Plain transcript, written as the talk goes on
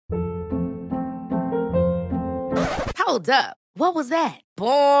Hold up. What was that?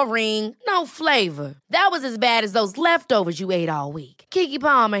 Boring. No flavor. That was as bad as those leftovers you ate all week. Keke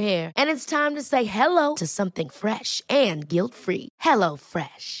Palmer here, and it's time to say hello to something fresh and guilt-free. Hello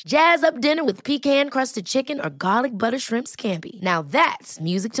Fresh. Jazz up dinner with pecan-crusted chicken or garlic butter shrimp scampi. Now that's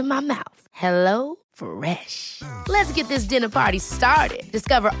music to my mouth. Hello Fresh. Let's get this dinner party started.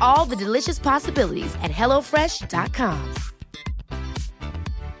 Discover all the delicious possibilities at hellofresh.com.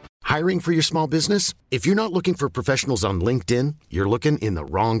 Hiring for your small business? If you're not looking for professionals on LinkedIn, you're looking in the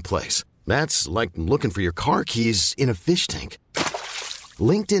wrong place. That's like looking for your car keys in a fish tank.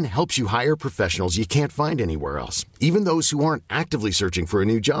 LinkedIn helps you hire professionals you can't find anywhere else, even those who aren't actively searching for a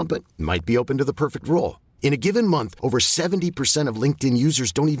new job but might be open to the perfect role. In a given month, over 70% of LinkedIn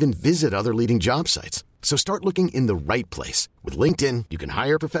users don't even visit other leading job sites. So start looking in the right place. With LinkedIn, you can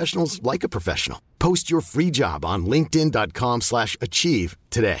hire professionals like a professional. Post your free job on linkedin.com/achieve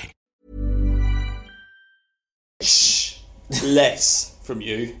today. Less from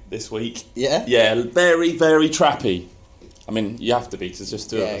you this week. Yeah? Yeah, very, very trappy. I mean, you have to be because it's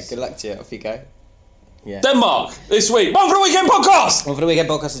just two of Yeah, us. good luck to you. Off you go. Yeah. Denmark this week. One for the Weekend podcast. One for the Weekend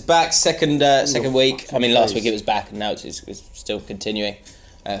podcast is back. Second week. I mean, last week it was back, and now it's still continuing.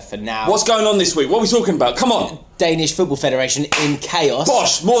 For now. What's going on this week? What are we talking about? Come on. Danish Football Federation in chaos.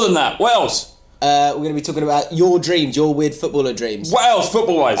 Bosh, more than that. What else? We're going to be talking about your dreams, your weird footballer dreams. What else,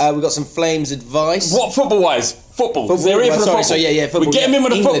 football-wise? We've got some Flames advice. What football-wise? Football. They're here for the football. So yeah, football. We get them in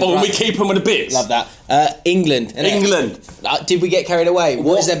with the England, football right. and we keep them with the bits. Love that. England. England. Did we get carried away?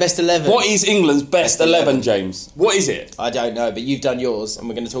 What is their best 11? What is England's best 11, James? What is it? I don't know, but you've done yours, and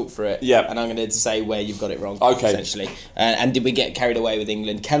we're going to talk through it. Yeah. And I'm going to say where you've got it wrong. Okay. Essentially. And did we get carried away with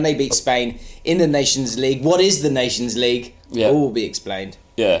England? Can they beat Spain in the Nations League? What is the Nations League? Yeah. All will be explained.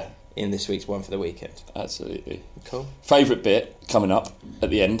 Yeah. In this week's One for the Weekend. Absolutely. Cool. Favourite bit coming up at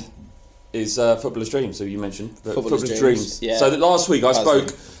the end is Footballer's Dreams, so you mentioned. Footballer's Dreams. Yeah. So last week I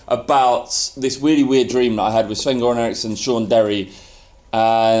spoke about this really weird dream that I had with Sven-Goran Eriksson, Sean Derry,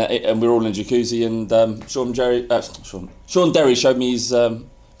 and we were all in a jacuzzi, and Sean Derry showed me his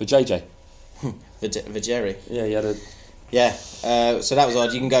vajayjay. Vajayjay. Yeah, he had a... Yeah, so that was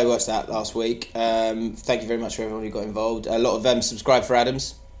odd. You can go watch that last week. Thank you very much for everyone who got involved. A lot of them subscribed for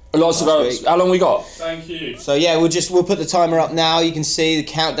Adams. Lots of how long we got? Thank you. So yeah, we'll put the timer up now. You can see the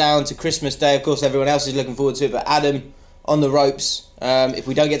countdown to Christmas Day. Of course, everyone else is looking forward to it, but Adam on the ropes. If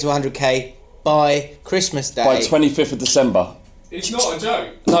we don't get to 100k by Christmas Day, By 25th of December. It's not a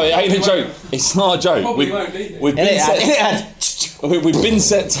joke. No, it ain't a joke. It's not a joke. Probably won't be. We've been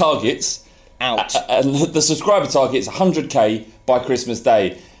set targets. Out. And the subscriber target is 100k by Christmas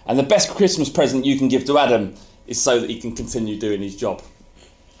Day. And the best Christmas present you can give to Adam is so that he can continue doing his job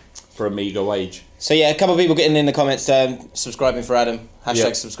for a meagre wage. So yeah, a couple of people getting in the comments subscribing for Adam.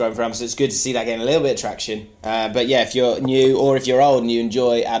 Yeah. Subscribing for Adam. So it's good to see that getting a little bit of traction. But yeah, if you're new or if you're old and you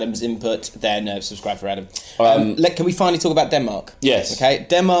enjoy Adam's input, then subscribe for Adam. Can we finally talk about Denmark? Yes. Okay,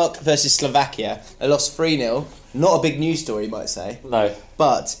 Denmark versus Slovakia. They lost 3-0. Not a big news story, you might say. No.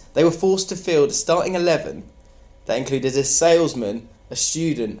 But they were forced to field a starting 11 that included a salesman, a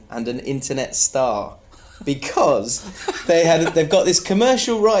student and an internet star. Because they've got this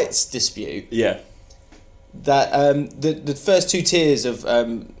commercial rights dispute. Yeah. That the first two tiers of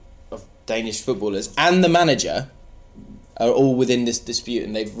Danish footballers and the manager are all within this dispute,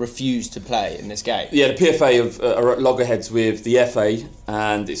 and they've refused to play in this game. Yeah, the PFA are at loggerheads with the FA,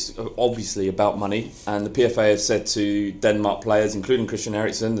 and it's obviously about money. And the PFA has said to Denmark players, including Christian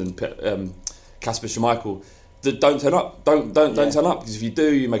Eriksen and Kasper Schmeichel, that don't turn up. Don't turn up, because if you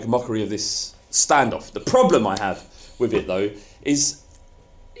do, you make a mockery of this standoff. The problem I have with it, though, is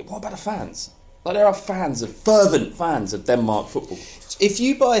what about the fans? Like, there are fervent fans of Denmark football. If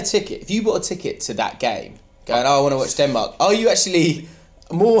you bought a ticket to that game, going, I want to watch Denmark, are you actually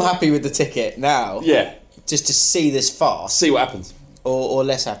more happy with the ticket now? Yeah. Just to see this farce? See what happens. Or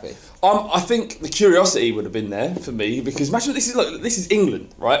less happy? I think the curiosity would have been there for me, because imagine this is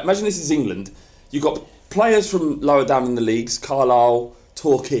England, right? Imagine this is England. You've got players from lower down in the leagues, Carlisle,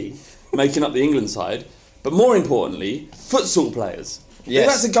 Torquay, making up the England side, but more importantly, futsal players. Yes.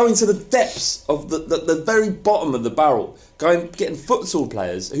 They've had to go into the depths of the very bottom of the barrel, getting futsal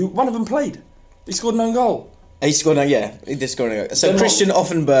players who one of them played. He scored an own goal. He scored an own goal. So Christian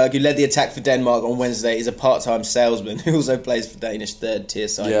Offenberg, who led the attack for Denmark on Wednesday, is a part-time salesman who also plays for Danish third-tier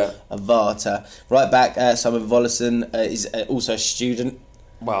side Avarta. Right back, Simon Vollesen is also a student.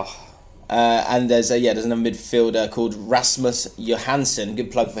 Wow. And there's another midfielder called Rasmus Johansson. Good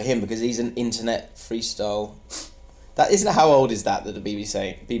plug for him, because he's an internet freestyle. How old is that the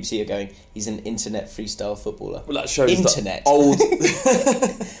BBC are going, he's an internet freestyle footballer? Well, that shows internet. Old.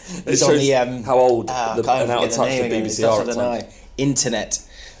 He's on the how old the out of touch touch the BBC are at times. Internet.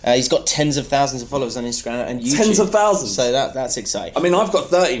 He's got tens of thousands of followers on Instagram and YouTube. Tens of thousands. So that's exciting. I mean, I've got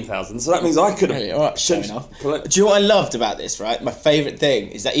 13,000, so that means I could have. Really? All right, fair enough. Do you know what I loved about this? Right, my favourite thing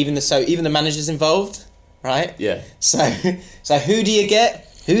is that even the manager's involved, right? Yeah. So who do you get?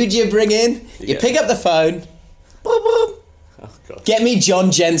 Who do you bring in? You pick up the phone. Boop, boop. Oh, God. Get me John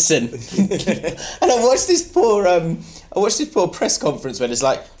Jensen. And I watched this poor press conference where there's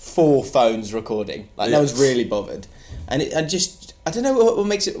like 4 phones recording. Like no one's really bothered, and I don't know what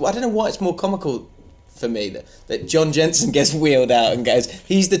makes it. I don't know why it's more comical for me that John Jensen gets wheeled out and goes.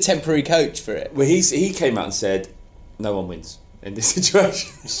 He's the temporary coach for it. Well, he came out and said, "No one wins in this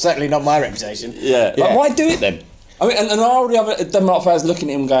situation." Certainly not my reputation. Yeah. Like, why do it then? I mean, and I already have Denmark fans looking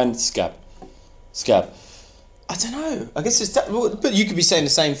at him going, "Scab." I don't know. I guess it's but you could be saying the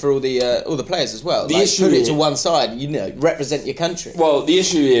same for all the players as well. The like, issue put it is- to one side. Represent your country. Well, the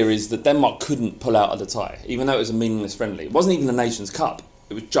issue here is that Denmark couldn't pull out of the tie, even though it was a meaningless friendly. It wasn't even the Nations Cup.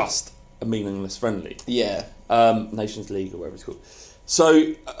 It was just a meaningless friendly. Yeah. Nations League or whatever it's called.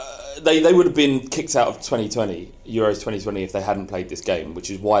 So they would have been kicked out of Euros 2020 if they hadn't played this game, which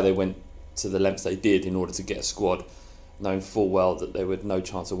is why they went to the lengths they did in order to get a squad, knowing full well that they would no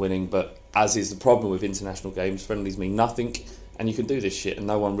chance of winning. But as is the problem with international games, friendlies mean nothing, and you can do this shit and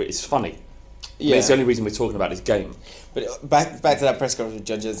no one. It's funny. Yeah. I mean, it's the only reason we're talking about this game. But back to that press conference with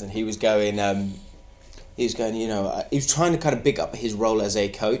John Jensen, he was going. He was trying to kind of big up his role as a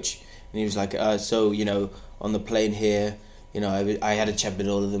coach, and he was like, on the plane here, I had a chat with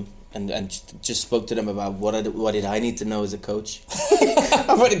all of them. And just spoke to them about what did I need to know as a coach,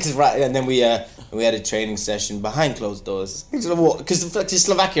 and then we had a training session behind closed doors because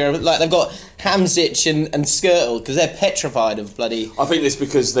Slovakia, like, they've got Hamzic and Skrtel because they're petrified of bloody. I think it's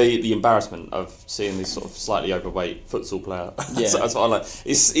because the embarrassment of seeing this sort of slightly overweight futsal player. Yeah. That's what I like.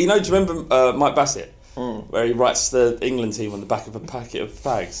 It's, do you remember Mike Bassett? Where he writes the England team on the back of a packet of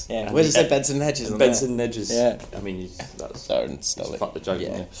fags. Yeah, where does it say Benson Hedges on Benson Hedges. Yeah. I mean, that's stole it. Fuck the joke.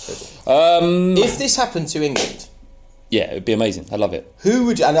 Yeah. Yeah. If this happened to England, yeah, it'd be amazing. I love it. Who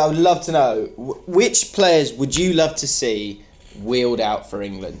would, and I would love to know, which players would you love to see wheeled out for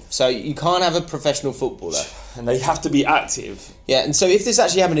England? So you can't have a professional footballer. And they have to be active. Yeah, and so if this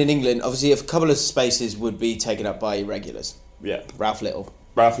actually happened in England, obviously a couple of spaces would be taken up by irregulars. Yeah. Ralph Little.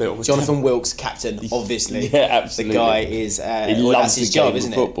 Jonathan Wilkes, captain, obviously. Yeah, absolutely. The guy is... he loves that's his job,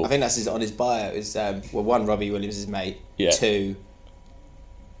 isn't football. it? I think that's on his bio. Is one, Robbie Williams' his mate. Yeah. 2,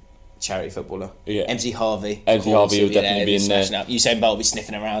 charity footballer. Yeah. MC Harvey. MC Harvey will definitely be in there. Up. Usain Bolt will be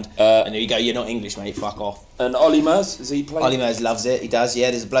sniffing around. And there you go, you're not English, mate, fuck off. And Ollie Mers, is he playing? Ollie Mers loves it, he does,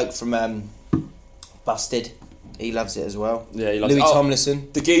 yeah. There's a bloke from Busted. He loves it as well. Yeah, he loves Louis it. Tomlinson.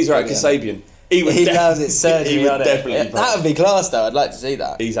 The geezer at Kasabian. He loves it, certainly. He would definitely play. That would be class, though. I'd like to see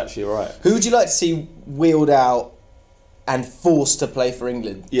that. He's actually right. Who would you like to see wheeled out and forced to play for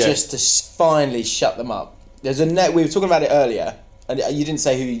England, just to finally shut them up? There's we were talking about it earlier, and you didn't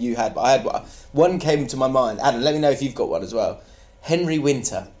say who you had, but I had one. One came to my mind. Adam, let me know if you've got one as well. Henry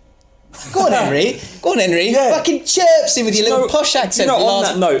Winter. Go on, Henry. Yeah. Fucking chirps him with your little posh accent. On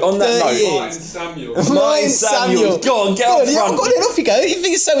that note. Martin Samuel. Martin Samuel. Go on, get on front. Go on, off you go. You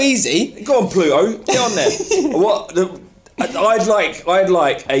think it's so easy? Go on, Pluto. Get on there. I'd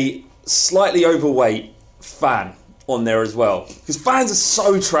like a slightly overweight fan on there as well, because fans are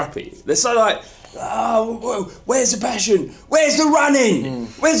so trappy. They're so like, where's the passion? Where's the running?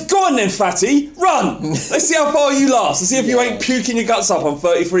 Go on then, fatty, run. Let's see how far you last. Let's see if you ain't puking your guts up on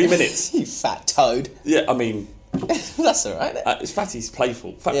 33 minutes. You fat toad. Yeah, I mean, that's all right. it's fatty's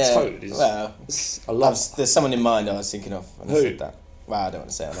playful. Fat toad is. Well, I love. There's someone in mind I was thinking of when I Who? said that. Well, I don't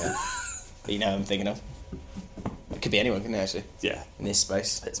want to say it. But you know who I'm thinking of. It could be anyone, couldn't it, actually? Yeah. In this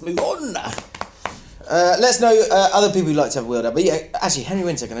space. Let's move on. Let's know other people who'd like to have wheeled out. But yeah, actually, Henry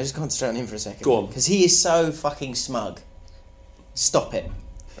Winter, can I just concentrate on him for a second? Go on. Because he is so fucking smug. Stop it.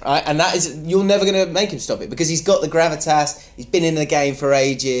 Right? And that is, you're never going to make him stop it, because he's got the gravitas, he's been in the game for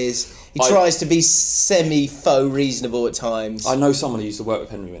ages, he tries to be semi-faux reasonable at times. I know someone who used to work with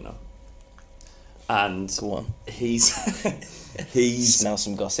Henry Winter. And Go on. he's Smell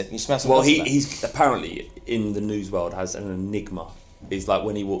some gossip. You smell some gossip? Well, he's apparently in the news world has an enigma. He's like,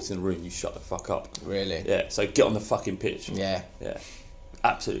 when he walks in the room, you shut the fuck up. Really? Yeah, so get on the fucking pitch. Yeah. Yeah.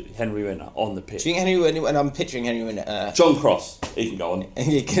 Absolutely. Henry Winter on the pitch. Do you think Henry Winter, and I'm picturing Henry Winter... John Cross, he can go on.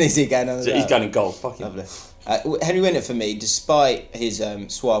 Is he going on as well? He's going in goal. Fuck him. Lovely. Henry Winter, for me, despite his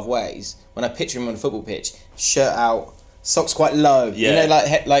suave ways, when I picture him on a football pitch, shirt out, socks quite low. Yeah. You know,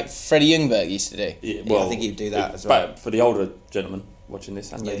 like Freddie Ljungberg used to do. Yeah, well, I think he'd do that as well. But for the older gentlemen watching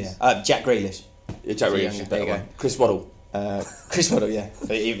this and ladies. Jack Grealish. Yeah, Jack Grealish is a better one. Chris Waddle. Chris Waddle, yeah,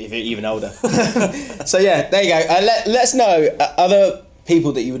 if you're even older. So yeah, there you go. Let us know other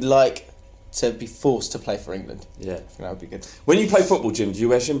people that you would like to be forced to play for England. Yeah, I think that would be good. When you play football, Jim, do you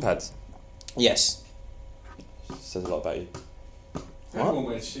wear shin pads? Yes. Says a lot about you. Everyone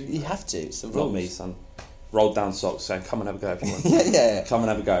wears shin pads. You have to. It's the Not rules. me, son. Rolled down socks saying, come and have a go if you want. yeah. Come and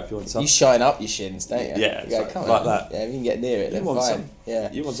have a go if you want some. You shine up your shins, don't you? Yeah, You go, exactly. come Like on. that. Yeah, if you can get near it, then You want fine. some?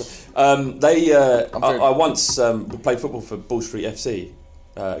 Yeah. You want some? I once played football for Bull Street FC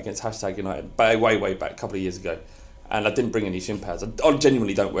against #United way back a couple of years ago, and I didn't bring any shin pads. I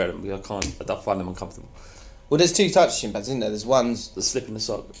genuinely don't wear them because I find them uncomfortable. Well, there's two types of shin pads, isn't there? There's ones, The slip in the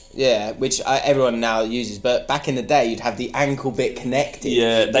sock. yeah, which everyone now uses, but back in the day, you'd have the ankle bit connected.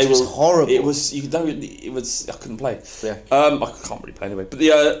 Yeah, which was horrible. It was. You don't. It was. I couldn't play. Yeah. I can't really play anyway. But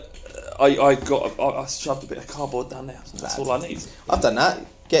I shoved a bit of cardboard down there. So that's all I need. I've done that.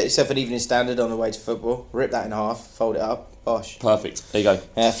 Get yourself an Evening Standard on the way to football. Rip that in half. Fold it up. Bosh. Perfect. There you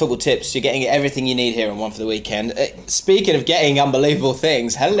go. Football tips. You're getting everything you need here on One for the Weekend. Speaking of getting unbelievable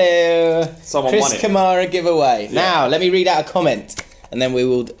things, hello. Someone Chris won it. Kamara giveaway. Yeah. Now, let me read out a comment, and then we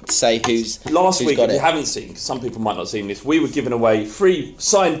will say who's Last week, got if you it. haven't seen, 'cause some people might not have seen this, we were giving away free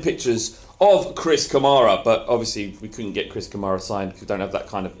signed pictures of Chris Kamara, but obviously we couldn't get Chris Kamara signed because we don't have that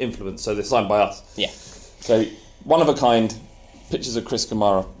kind of influence, so they're signed by us. Yeah. So, one of a kind, pictures of Chris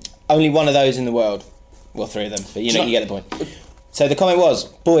Kamara. Only one of those in the world. Well, three of them, but you Do you get the point. So the comment was,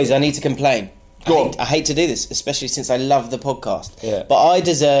 boys, I need to complain. Go on. I hate to do this, especially since I love the podcast. Yeah. But I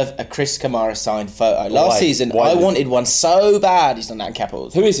deserve a Chris Kamara signed photo. Last Why? season, Why I did- wanted one so bad. He's done that in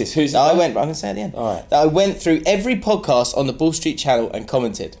capitals. Who is this? Who's I'm going to say at the end. All right. That I went through every podcast on the Bull Street channel and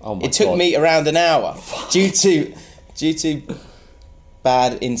commented. Oh my it took God. me around an hour due to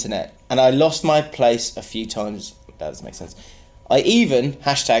bad internet, and I lost my place a few times. That doesn't make sense. I even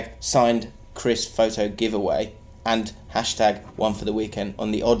 #signed Chris photo giveaway and #One for the Weekend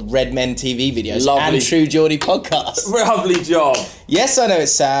on the odd Red Men TV videos Lovely. and True Geordie podcast. Lovely job. Yes, I know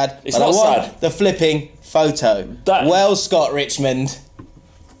it's sad, It's but not I want sad. the flipping photo. That- Well, Scott Richmond.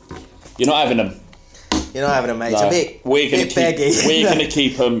 You're not having them. You're not having a mate. It's No. a bit, We're going bit beggy. to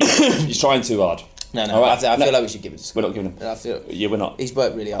keep them. You're trying too hard. No, All right. I feel No. like we should give it to Scott. We're not giving them. I feel Yeah, we're not. he's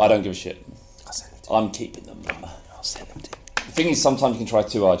worked really hard. I don't give a shit. I'll send it to I'm keeping them. I'll send them to him. The thing is, sometimes you can try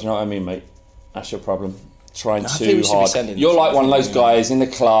too hard. Do you know what I mean, mate? That's your problem. Trying I think too we should be hard. sending You're them. like one of those Yeah. guys in the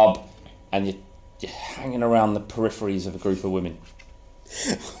club, and you're hanging around the peripheries of a group of women.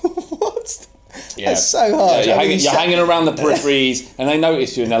 What? Yeah. That's so hard. Yeah, I mean, you're hanging around the peripheries, and they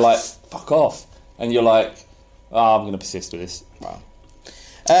notice you, and they're like, "Fuck off!" And you're like, "Oh, I'm going to persist with this." Wow.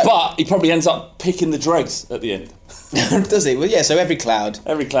 But he probably ends up picking the dregs at the end. Does he? Well, yeah. So every cloud.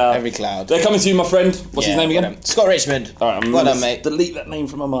 Every cloud. Every cloud. They're coming to you, my friend. What's his Yeah, name again? well done. Scott Richmond. All right, I'm well gonna done, mate. delete that name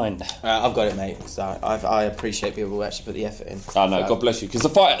from my mind. I've got it, mate. So I appreciate people who actually put the effort in. Oh no, God bless you. Because the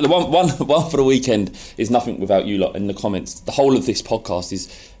one for the weekend is nothing without you lot in the comments. The whole of this podcast is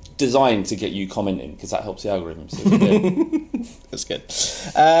designed to get you commenting because that helps the algorithm. So yeah. That's good.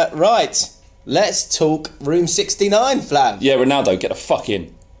 Right. Let's talk Room 69, Flav. Yeah, Ronaldo, get the fuck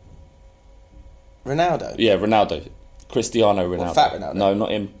in. Ronaldo. Yeah, Ronaldo. Cristiano Ronaldo. Fat Ronaldo? No,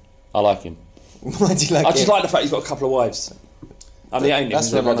 not him. I like him. Why do you like I just it? like the fact he's got a couple of wives. And he ain't him. That's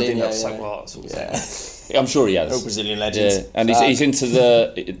He's a Ronaldinho, Ronaldinho, so yeah. well, that's all I'm Yeah. saying. I'm sure he has. All Brazilian legends. Yeah, and he's into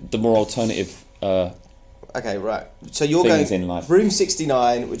the more alternative. Okay, right. So you're Things going in life. Room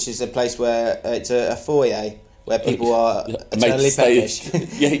 69, which is a place where it's a foyer where people are eternally peckish.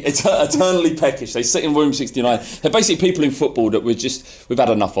 Yeah, it's eternally peckish. They sit in room 69. They're basically people in football that we've had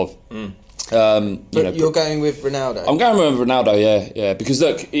enough of. But you're going with Ronaldo. I'm going with Ronaldo, yeah. Because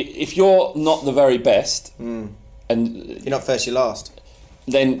look, if you're not the very best, and You're not first, you're last.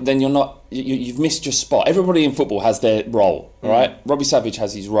 then you're not. You've missed your spot. Everybody in football has their role, all right? Robbie Savage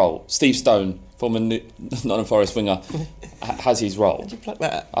has his role. Steve Stone, former Nottingham Forest winger, has his role. Did you plug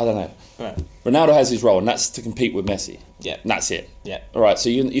that? I don't know. Right. Ronaldo has his role, and that's to compete with Messi. Yeah. And that's it. Yeah. All right. So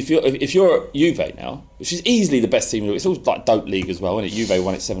if you're Juve now, which is easily the best team, it's all like dope league as well, isn't it? Juve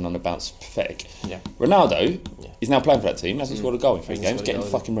won it 7 on the bounce, pathetic. Yeah. Ronaldo is now playing for that team. Hasn't scored a goal in 3 games. scored a Get in the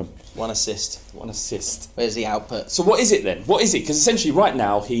goal. fucking room. One assist. One assist. Where's the output? So what is it then? What is it? Because essentially, right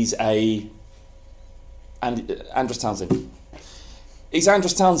now he's Andros Townsend. He's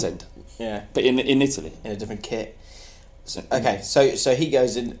Andros Townsend, Yeah. but in Italy. In a different kit. Okay, so he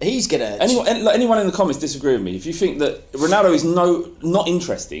goes in. He's gonna. Anyone in the comments disagree with me? If you think that Ronaldo is not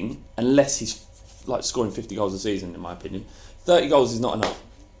interesting unless he's like scoring 50 goals a season, in my opinion, 30 goals is not enough.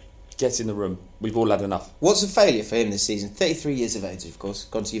 Get in the room. We've all had enough. What's a failure for him this season? 33 years of age, of course.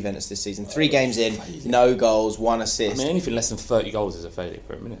 Gone to Juventus this season. 3 games in, no goals, 1 assist. I mean, anything less than 30 goals is a failure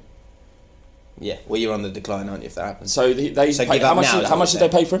for him, isn't it? Yeah, well, you're on the decline, aren't you, if that happens? So how much did they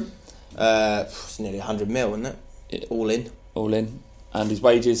pay for him? It's nearly 100 mil, isn't it? Yeah. All in. And his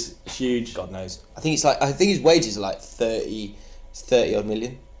wages, huge. God knows. I think his wages are like 30 odd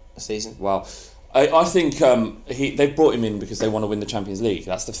million a season. Wow. I think they've brought him in because they want to win the Champions League.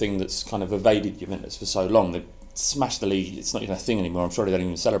 That's the thing that's kind of evaded Juventus for so long. They've smashed the league. It's not even a thing anymore. I'm sure they don't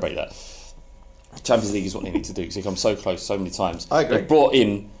even celebrate that. Champions League is what they need to do because they come so close so many times. I agree. They've brought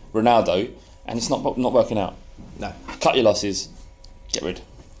in Ronaldo and it's not working out. No. Cut your losses. Get rid.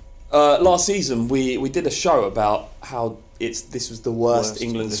 Last season we did a show about how this was the worst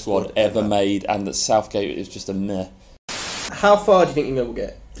England squad ever made, and that Southgate is just a meh. How far do you think England will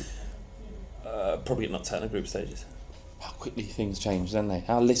get? Probably not turn the group stages. How quickly things change, don't they?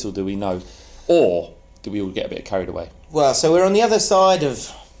 How little do we know? Or do we all get a bit carried away? Well, so we're on the other side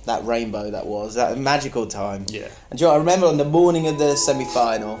of that rainbow that magical time. Yeah. And do you know, I remember on the morning of the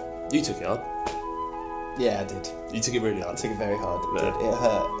semi-final... You took it hard. Yeah, I did. You took it really hard. I took it very hard. Yeah. It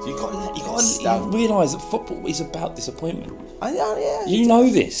hurt. You got to realise that football is about disappointment. Yeah. You know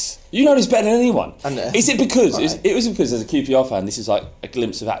this. You know this better than anyone. I know. Is it because Right. it was because as a QPR fan, this is like a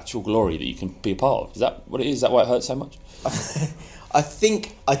glimpse of actual glory that you can be a part of? Is that what it is? Is that why it hurts so much? I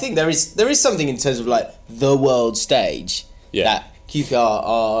think there is something in terms of like the world stage that QPR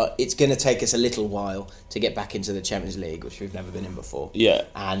are. It's going to take us a little while to get back into the Champions League, which we've never been in before. Yeah.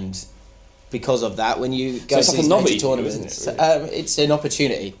 And because of that, when you go it's to like these a novelty, major tournaments, isn't it, really? it's an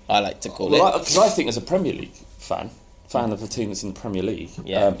opportunity. I like to call it. Because I think as a Premier League fan of a team that's in the Premier League,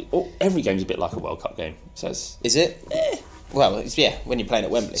 every game's a bit like a World Cup game. So is it? Well, it's, when you're playing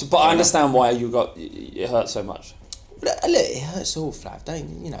at Wembley. But I understand why it hurts so much. Look, it hurts all, Flav.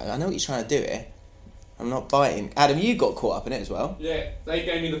 Don't you know? I know what you're trying to do here. I'm not biting. Adam, you got caught up in it as well. Yeah, they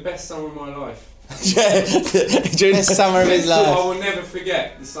gave me the best summer of my life. Best summer of his life. I will never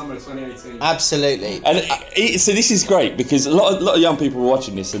forget the summer of 2018. Absolutely. And so this is great because a lot of young people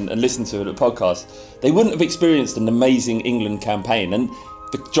watching this and listen to it at podcast, they wouldn't have experienced an amazing England campaign, and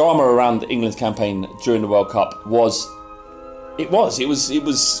the drama around England's campaign during the World Cup was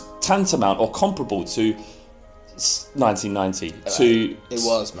tantamount or comparable to 1990 it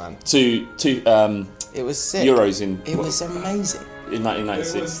was, man. to it was sick. Euros in It was amazing. In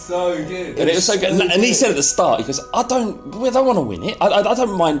 1996. It was so good. It was so good. And he said at the start, he goes, I don't want to win it. I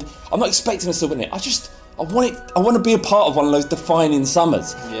don't mind. I'm not expecting us to win it. I want to be a part of one of those defining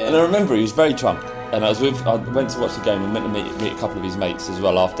summers. Yeah. And I remember he was very drunk, and I went to watch the game and went to meet a couple of his mates as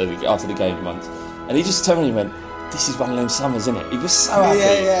well after the game once. And he just turned me and went, this is one of them summers, isn't it? He was so happy.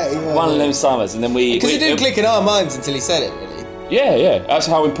 Yeah. One of them summers. And then because it didn't click in our minds until he said it, really. Yeah. That's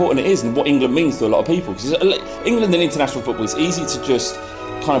how important it is and what England means to a lot of people. Because England in international football, it's easy to just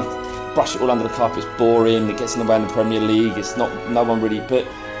kind of brush it all under the carpet. It's boring. It gets in the way in the Premier League. It's not no one really. But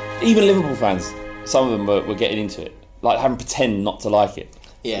even Liverpool fans, some of them were getting into it, like having to pretend not to like it.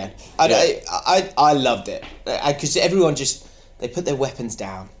 Yeah. I loved it because everyone they put their weapons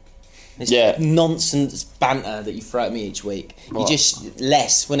down. This nonsense banter that you throw at me each week. You just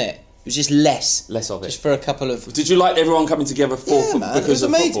less, wasn't it? It was just less of it. Just for a couple of... Did you like everyone coming together because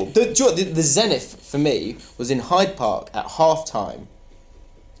of football? The zenith for me was in Hyde Park at half-time.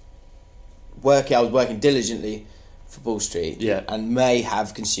 I was working diligently for Ball Street and may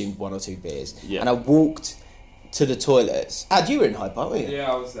have consumed one or two beers. Yeah. And I walked to the toilets. You were in Hyde Park, weren't you?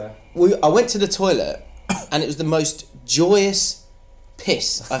 Yeah, I was there. I went to the toilet and it was the most joyous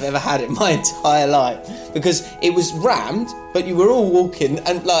piss I've ever had in my entire life, because it was rammed, but you were all walking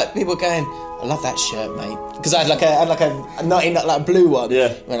and like people going, I love that shirt, mate, because I had like a 19 like blue one.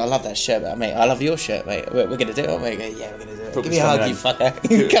 Yeah. I love that shirt, mate. I love your shirt, mate. We're gonna do it, aren't we? Go, yeah, we're gonna do it. Football's Give me a hug, coming you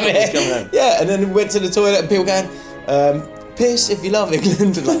fucker. Come here. Yeah, and then we went to the toilet and people going, piss if you love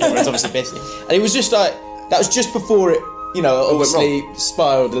England. And like everyone's obviously pissing, and it was just like that was just before it, obviously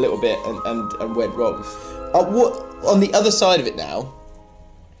spiraled a little bit and went wrong. What on the other side of it now?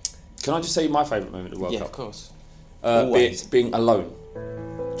 Can I just say my favourite moment of the World Cup? Yeah, of course. Being alone,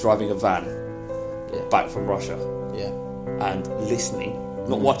 driving a van back from Russia, and listening,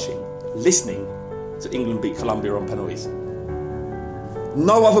 not watching, listening to England beat Colombia on penalties.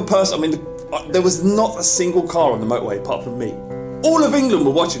 No other person. I mean, there was not a single car on the motorway apart from me. All of England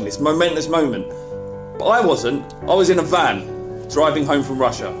were watching this momentous moment, but I wasn't. I was in a van driving home from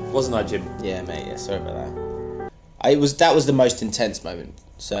Russia, wasn't I, Jim? Yeah, mate. Yeah, sorry about that. That was the most intense moment.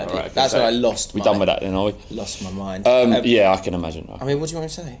 Certainly. Right, that's where I lost. We're done with that then, are we? Lost my mind. Yeah, I can imagine. I mean, what do you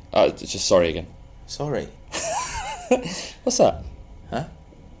want to say? Just sorry again. Sorry. What's that? Huh?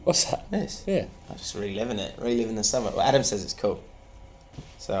 What's that? This? Yeah. I'm just reliving the summer. Well, Adam says it's cool.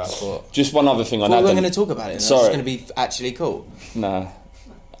 So I thought... Just one other thing on that. We weren't going to talk about it. Sorry. It's going to be actually cool. Nah.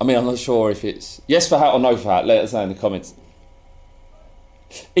 I mean, I'm not sure if it's yes for hat or no for hat. Let us know in the comments.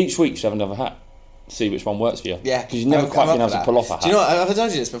 Each week you should have another hat. See which one works for you. Yeah, because you've never quite been able to pull off a hat. Do you know what? I've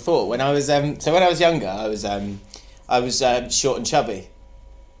told you this before. When I was when I was younger, I was short and chubby.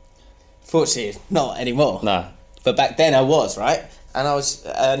 Fortunately, not anymore. No. But back then I was, right, and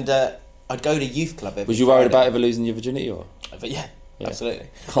I'd go to youth club every Was you worried Friday. about ever losing your virginity, or? But yeah, absolutely.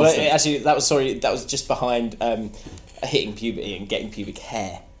 Constant. Well, actually, that was just behind hitting puberty and getting pubic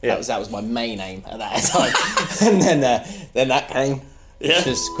hair. Yeah. That was my main aim at that time. And then that came. Yeah.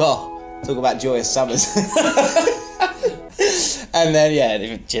 Just talk about joyous summers. And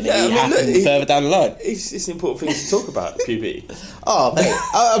then virginity happened further down the line. It's an important thing to talk about, puberty. Oh mate,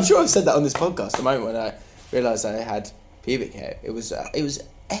 I'm sure I've said that on this podcast. The moment when I realised I had pubic hair, it was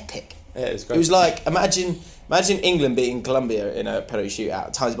epic. Yeah, it was great. It was like imagine England beating Colombia in a penalty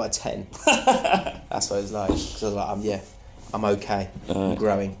shootout times by 10. That's what it was like. Because I was like, I'm okay. I'm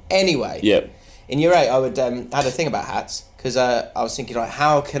growing. Anyway, in year 8, I would had a thing about hats because I was thinking, like,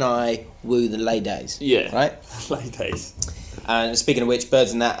 how can I woo the lay days? Yeah, right. Lay days. And speaking of which,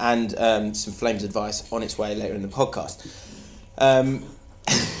 Birds and That and some Flames advice on its way later in the podcast.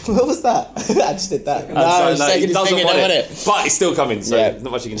 What was that? I just did that. He doesn't want it. But it's still coming, so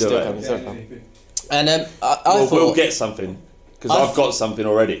not much you can do about it. Still coming. And I thought we'll get something because I've got something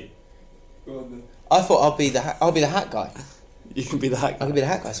already. I thought I'll be the hat guy. You can be the hat guy. I can be the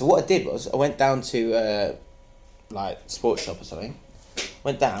hat guy. So what I did was I went down to like sports shop or something.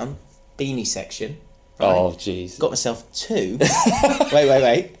 Went down beanie section. Right? Oh jeez. Got myself 2.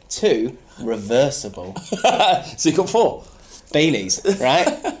 wait. 2 reversible. So you got 4 beanies, right?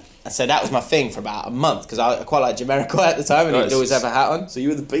 And so that was my thing for about a month because I quite liked Jamiroquai at the time, and he'd always have a hat on. So you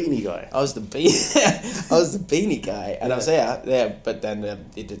were the beanie guy. I was the beanie guy, and I was but then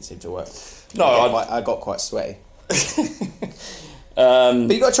it didn't seem to work. No, I got quite sweaty. But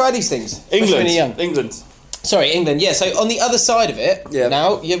you got to try these things. When you're young. England. Sorry, England. Yeah. So on the other side of it, Yeah.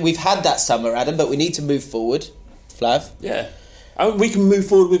 now we've had that summer, Adam, but we need to move forward. Flav, Yeah, and we can move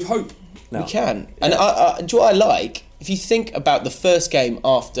forward with hope. Now. we can. And do you know what I like? If you think about the first game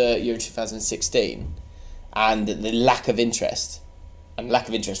after Euro 2016 and the lack of interest,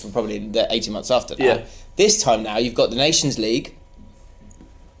 for probably the 18 months after that, Yeah. this time now you've got the Nations League,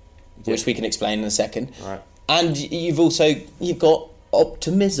 which we can explain in a second, Right. and you've got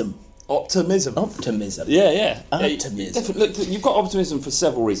optimism. Optimism. Yeah. Optimism. Definitely. Look, you've got optimism for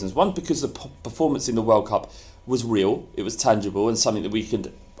several reasons. One, because the performance in the World Cup was real, it was tangible, and something that we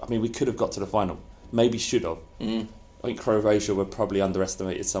could have got to the final. Maybe should have. I think Croatia were probably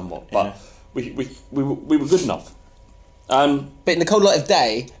underestimated somewhat, but we were good enough. But in the cold light of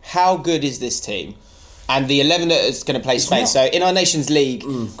day, how good is this team? And the 11 that is going to play Spain. So in our Nations League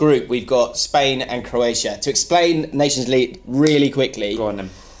group, we've got Spain and Croatia. To explain Nations League really quickly. Go on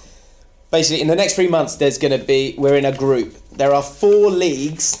then. Basically, in the next 3 months, we're in a group. There are 4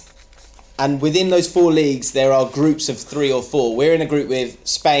 leagues, and within those 4 leagues, there are groups of 3 or 4. We're in a group with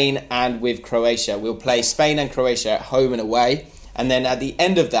Spain and with Croatia. We'll play Spain and Croatia at home and away. And then at the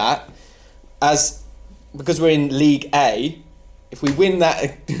end of that, because we're in League A, if we win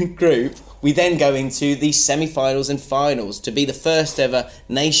that group, we then go into the semi-finals and finals to be the first ever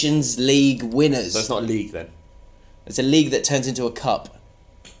Nations League winners. So it's not a league then? It's a league that turns into a cup.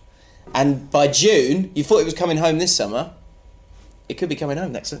 And by June, you thought it was coming home this summer. It could be coming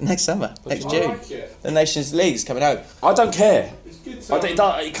home next summer, next June. Like it. The Nations League's coming home. I don't care. It's good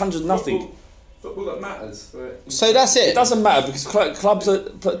to It conjures nothing. Football that matters. So that's it. It doesn't matter because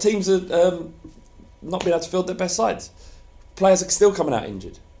teams are not being able to field their best sides. Players are still coming out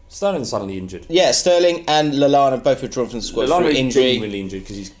injured. Sterling's suddenly injured. Yeah, Sterling and Lallana both withdrawn from the squad for Lallana is injury. genuinely injured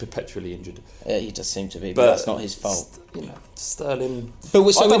because he's perpetually injured. He does seem to be, but that's not his fault. Sterling.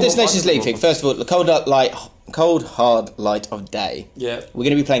 But so with this Nations League thing, first of all, the cold hard light of day. Yeah. We're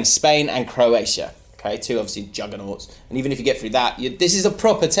going to be playing Spain and Croatia. Okay, 2 obviously juggernauts, and even if you get through that, this is a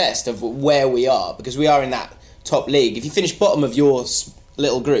proper test of where we are because we are in that top league. If you finish bottom of your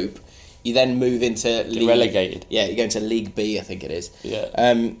little group, you then move into league, relegated. Yeah, you go into League B, I think it is.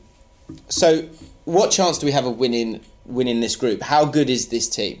 Yeah. So, what chance do we have of winning this group? How good is this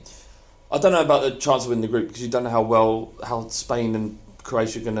team? I don't know about the chance of winning the group because you don't know how Spain and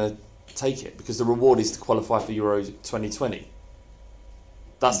Croatia are going to take it because the reward is to qualify for Euro 2020.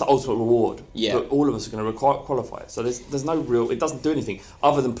 That's the ultimate reward. Yeah. But all of us are going to qualify. So there's no real... It doesn't do anything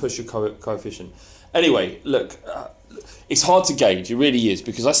other than push your coefficient. Anyway, look, it's hard to gauge. It really is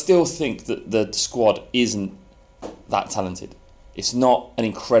because I still think that the squad isn't that talented. It's not an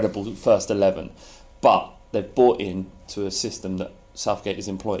incredible first 11, but they've bought into a system that Southgate has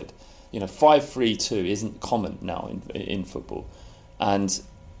employed. 5-3-2 isn't common now in football, and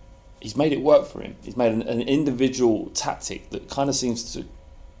he's made it work for him. He's made an individual tactic that kind of seems to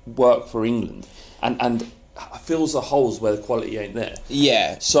work for England, and fills the holes where the quality ain't there.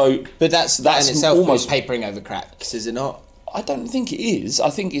 Yeah. So, but that in itself almost papering over cracks, is it not? I don't think it is. I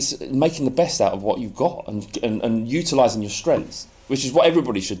think it's making the best out of what you've got and utilising your strengths, which is what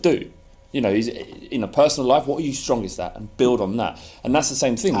everybody should do. You know, in a personal life, what are you strongest at, and build on that. And that's the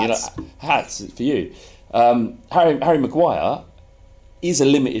same thing. Hats. You know, hats for you. Harry Maguire is a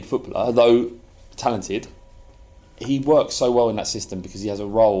limited footballer, though talented. He works so well in that system because he has a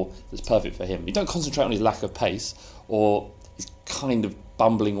role that's perfect for him. You don't concentrate on his lack of pace or his kind of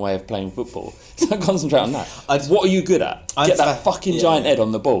bumbling way of playing football. Don't concentrate on that. What are you good at? Get that fucking giant head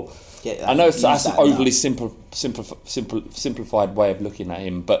on the ball. I know that's an overly simplified way of looking at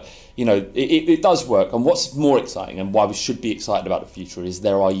him, but you know it does work. And what's more exciting, and why we should be excited about the future, is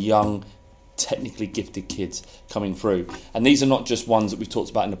there are young, technically gifted kids coming through, and these are not just ones that we've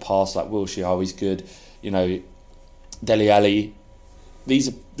talked about in the past, like Wilshere, he's good. You know, Dele Alli. These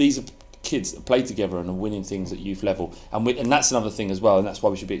are kids that play together and are winning things at youth level, and that's another thing as well, and that's why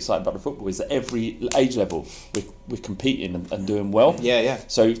we should be excited about the football, is that every age level we're competing and doing well. Yeah.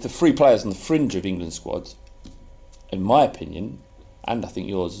 So the three players on the fringe of England's squad, in my opinion, and I think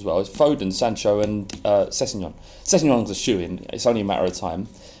yours as well, is Foden, Sancho and Sessegnon. Sessegnon's a shoo-in, it's only a matter of time,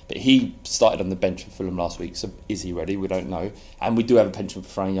 but he started on the bench for Fulham last week, so is he ready? We don't know. And we do have a penchant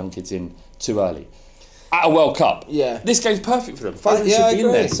for throwing young kids in too early. At a World Cup, this game's perfect for them. Foden should be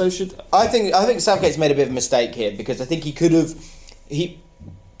in there. So should I think Southgate's made a bit of a mistake here, because I think he could have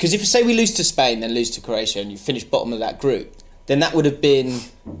because if say we lose to Spain, then lose to Croatia, and you finish bottom of that group, then that would have been,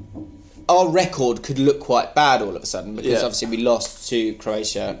 our record could look quite bad all of a sudden, because obviously we lost to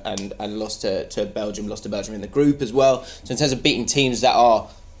Croatia and lost to Belgium, in the group as well. So in terms of beating teams that are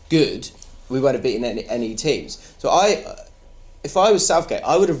good, we won't have beaten any teams. So if I was Southgate,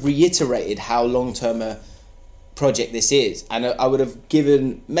 I would have reiterated how long-term a project this is, and I would have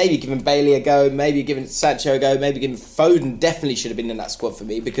given Bailey a go, maybe given Sancho a go, maybe given Foden. Definitely should have been in that squad for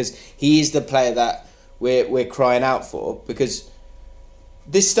me, because he is the player that we're crying out for. Because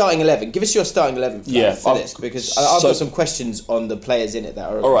this starting 11, give us your starting 11 for this, because I've got some questions on the players in it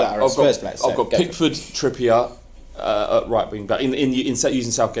that are Spurs players. I've got Pickford, Trippier at right wing back in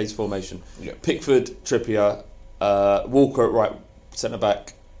using Southgate's formation. Yeah. Pickford, Trippier. Walker at right centre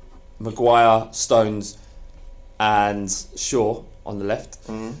back, Maguire, Stones, and Shaw on the left.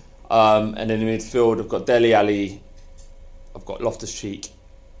 Mm-hmm. And then in midfield, I've got Dele Alli, I've got Loftus-Cheek,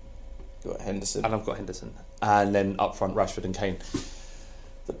 you've got Henderson, and then up front Rashford and Kane.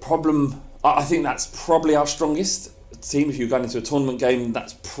 The problem, I think that's probably our strongest team. If you're going into a tournament game,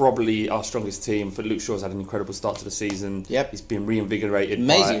 that's probably our strongest team. For Luke Shaw's had an incredible start to the season. Yep, he's been reinvigorated.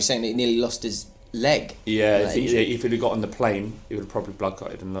 Amazing, you're saying that he nearly lost his leg. Yeah, if he'd have got on the plane, he would have probably blood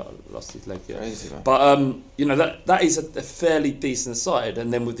clotted and lost his leg. Yeah. Crazy, man. But you know that is a fairly decent side,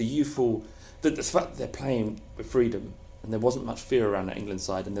 and then with the youthful, the fact that they're playing with freedom, and there wasn't much fear around that England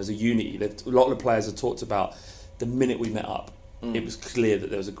side, and there's a unity. A lot of the players have talked about the minute we met up. It was clear that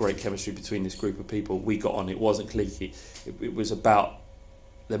there was a great chemistry between this group of people. We got on. It wasn't cliquey. It was about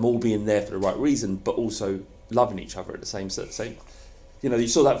them all being there for the right reason, but also loving each other at the same. You know, you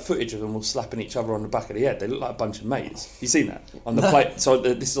saw that footage of them all slapping each other on the back of the head. They look like a bunch of mates. You seen that on the plane? So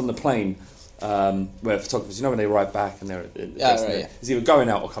this is on the plane where photographers, you know, when they ride back and they're it's either going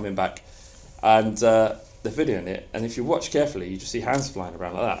out or coming back, and they're videoing it. And if you watch carefully, you just see hands flying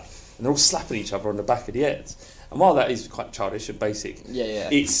around like that, and they're all slapping each other on the back of the heads. And while that is quite childish and basic,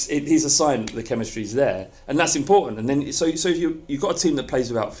 it is a sign that the chemistry's there, and that's important. And then so if you've got a team that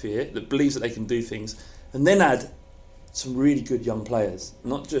plays without fear, that believes that they can do things, and then add some really good young players,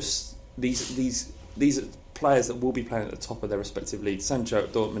 not just these are players that will be playing at the top of their respective leagues. Sancho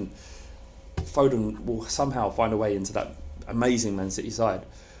at Dortmund, Foden will somehow find a way into that amazing Man City side.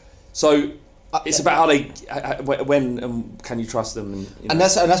 So it's about how they, when and can you trust them, and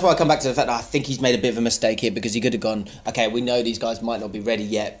that's why I come back to the fact that I think he's made a bit of a mistake here, because he could have gone, okay, we know these guys might not be ready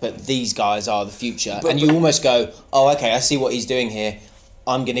yet, but these guys are the future, and you almost go, oh, okay, I see what he's doing here.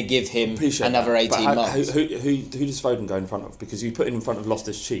 I'm going to give him another 18 months. Who does Foden go in front of? Because you put him in front of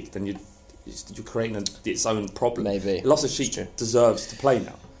Loftus-Cheek, then you're creating its own problem. Maybe. Loftus-Cheek deserves to play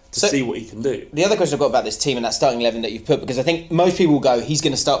now, to see what he can do. The other question I've got about this team and that starting 11 that you've put, because I think most people will go, he's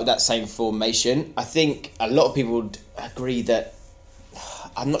going to start with that same formation. I think a lot of people would agree that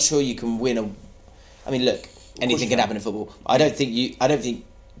I'm not sure you can win I mean, look, anything can happen in football. I don't think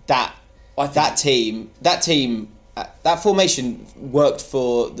that formation worked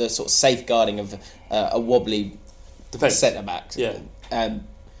for the sort of safeguarding of a wobbly defence centre back. Yeah.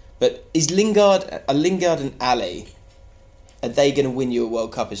 But is Lingard and Ali Are they going to win you a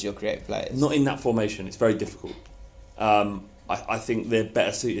World Cup as your creative players? Not in that formation. It's very difficult. I think they're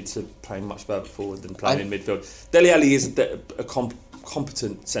better suited to playing much further forward than playing in midfield. Dele Alli is a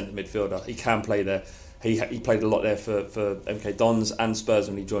competent centre midfielder. He can play there. He played a lot there for MK Dons and Spurs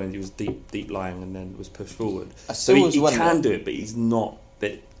when he joined. He was deep lying and then was pushed forward. So he can do it, but he's not.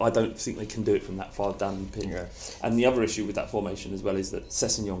 I don't think they can do it from that far down the pitch. Yeah. And the other issue with that formation as well is that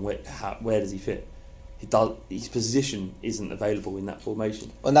Sessegnon, where does he fit? His position isn't available in that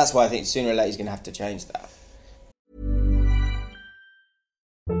formation. And that's why I think sooner or later he's going to have to change that.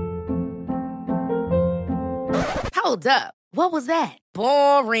 Hold up. What was that?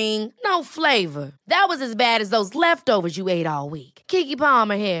 Boring. No flavor. That was as bad as those leftovers you ate all week. Keke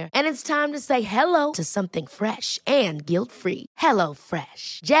Palmer here, and it's time to say hello to something fresh and guilt-free.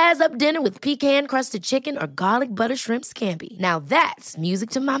 HelloFresh. Jazz up dinner with pecan-crusted chicken or garlic butter shrimp scampi. Now that's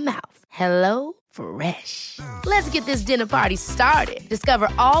music to my mouth. HelloFresh. Let's get this dinner party started. Discover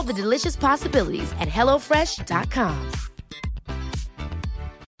all the delicious possibilities at HelloFresh.com.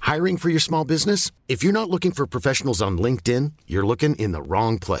 Hiring for your small business? If you're not looking for professionals on LinkedIn, you're looking in the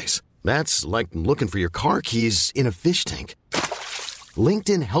wrong place. That's like looking for your car keys in a fish tank.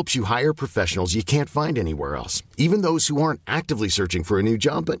 LinkedIn helps you hire professionals you can't find anywhere else, even those who aren't actively searching for a new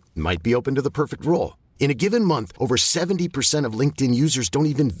job but might be open to the perfect role. In a given month, over 70% of LinkedIn users don't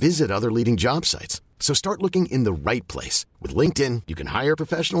even visit other leading job sites. So start looking in the right place. With LinkedIn, you can hire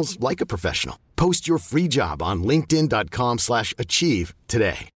professionals like a professional. Post your free job on linkedin.com/achieve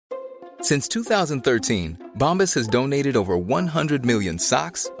today. Since 2013, Bombas has donated over 100 million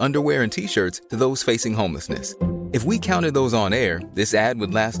socks, underwear, and T-shirts to those facing homelessness. If we counted those on air, this ad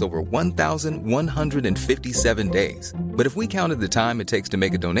would last over 1,157 days. But if we counted the time it takes to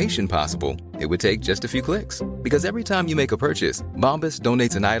make a donation possible, it would take just a few clicks. Because every time you make a purchase, Bombas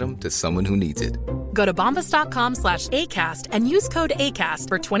donates an item to someone who needs it. Go to bombas.com/ACAST and use code ACAST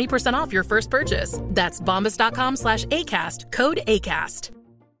for 20% off your first purchase. That's bombas.com/ACAST, code ACAST.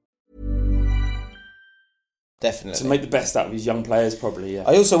 Definitely. To make the best out of his young players, probably, yeah.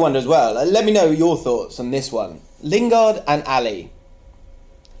 I also wonder as well, let me know your thoughts on this one. Lingard and Ali.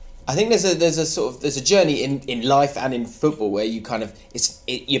 I think there's a journey in life and in football where you kind of,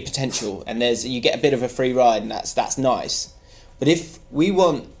 your potential, and you get a bit of a free ride, and that's nice. But if we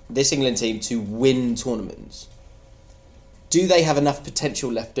want this England team to win tournaments, do they have enough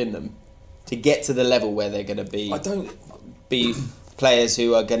potential left in them to get to the level where they're going to be players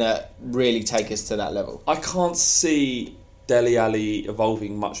who are going to really take us to that level? I can't see Dele Alli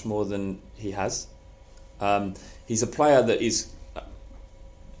evolving much more than he has. He's a player that is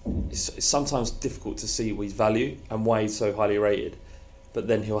sometimes difficult to see his value and why he's so highly rated. But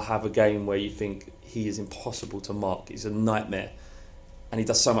then he'll have a game where you think he is impossible to mark. He's a nightmare. And he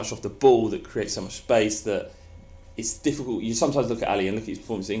does so much off the ball that creates so much space that it's difficult. You sometimes look at Ali and look at his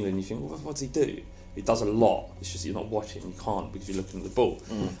performance in England and you think, well, what does he do? He does a lot. It's just you're not watching. You can't because you're looking at the ball.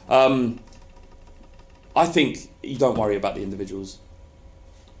 I think you don't worry about the individuals.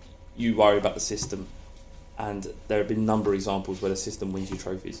 You worry about the system. And there have been a number of examples where the system wins you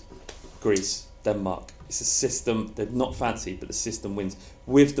trophies. Greece, Denmark. It's a system. They're not fancy, but the system wins.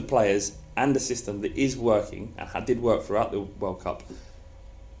 With the players and the system that is working and did work throughout the World Cup,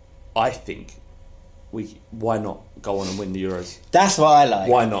 I think why not go on and win the Euros? That's what I like.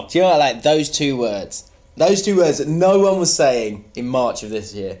 Why not? Do you know what I like? Those two words. Those two words that no one was saying in March of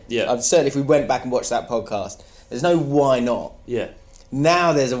this year. Yeah. Certainly if we went back and watched that podcast, there's no why not. Yeah.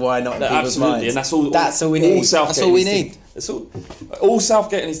 Now there's a why not in people's minds. And that's all we need. That's all we need. It's all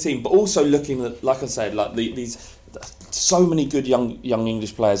Southgate and his team, but also looking at, like I said, like these so many good young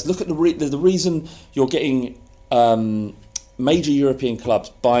English players. Look at the reason you're getting major European clubs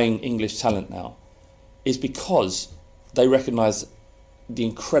buying English talent now is because they recognise the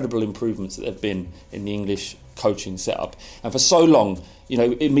incredible improvements that there have been in the English coaching setup. And for so long,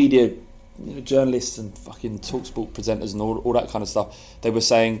 in media, journalists and fucking TalkSport presenters and all that kind of stuff, they were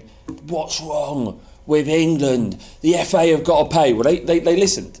saying, what's wrong with England? The FA have got to pay. Well, they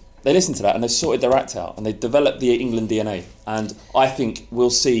listened. They listened to that and they sorted their act out and they developed the England DNA. And I think we'll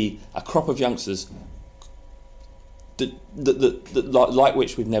see a crop of youngsters like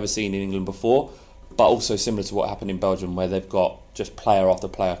which we've never seen in England before, but also similar to what happened in Belgium, where they've got just player after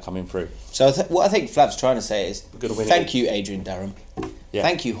player coming through. So what I think Flav's trying to say is, thank you, Adrian Durham. Yeah.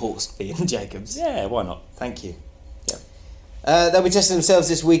 Thank you, Horsby and Jacobs. Yeah, why not? Thank you. Yeah. They'll be testing themselves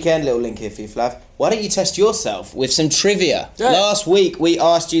this weekend. Little link here for you, Flav. Why don't you test yourself with some trivia? Yeah. Last week we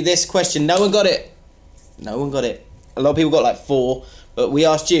asked you this question. No one got it. A lot of people got like 4, but we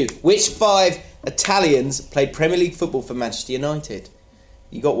asked you, which 5 Italians played Premier League football for Manchester United?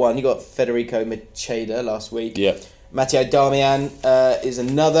 You got one. You got Federico Macheda last week. Yeah. Matteo Darmian is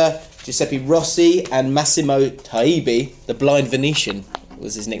another. Giuseppe Rossi and Massimo Taibi, the blind Venetian,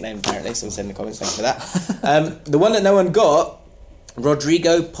 was his nickname apparently. Someone said in the comments, thank you for that. The one that no one got,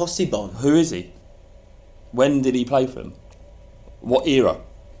 Rodrigo Possebon. Who is he? When did he play for them? What era?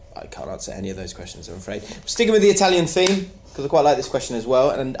 I can't answer any of those questions, I'm afraid. Sticking with the Italian theme, because I quite like this question as well,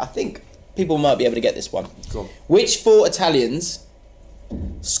 and I think people might be able to get this one. Go on. Which 4 Italians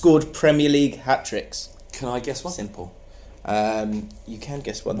scored Premier League hat-tricks? Can I guess one? Simple. You can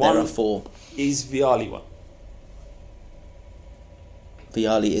guess one. One there are 4. Is Vialli one?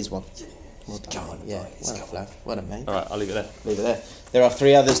 Vialli is one. Well done. Come on, yeah. boys, Well done, well done, mate. All right, I'll leave it there. Leave it there. There are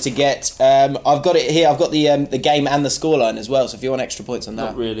 3 others to get. I've got it here. I've got the game and the scoreline as well. So if you want extra points on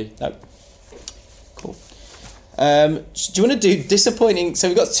that, Not really. No. Cool. Do you want to do disappointing? So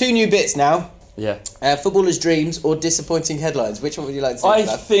we've got 2 new bits now. Yeah. Footballers' dreams or disappointing headlines. Which one would you like to talk I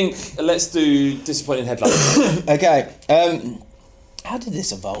about? think let's do disappointing headlines. Okay. How did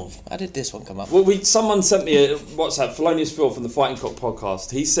this evolve? How did this one come up? Well, someone sent me a WhatsApp. Felonious Phil from the Fighting Cock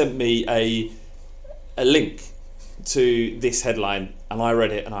podcast. He sent me a link to this headline, and I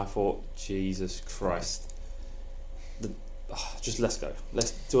read it, and I thought, Jesus Christ! Just let's go.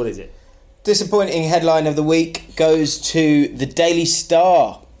 What is it? Disappointing headline of the week goes to the Daily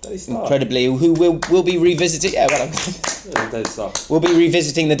Star. Incredibly, who will be revisiting. Yeah, well, Daily Star. We'll be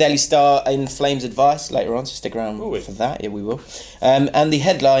revisiting the Daily Star in Flames Advice later on, so stick around for that. Yeah, we will. And the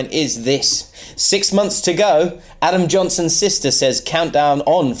headline is this: 6 months to go. Adam Johnson's sister says countdown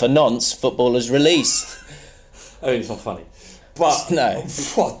on for Nantes footballer's release. I mean, it's not funny. But no.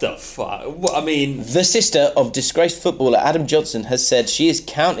 What the fuck? I mean, the sister of disgraced footballer Adam Johnson has said she is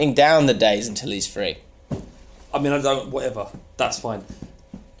counting down the days until he's free. I mean, whatever. That's fine.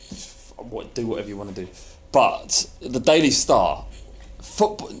 Do whatever you want to do. But the Daily Star,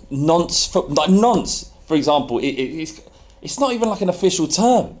 nonce, for example, it's not even like an official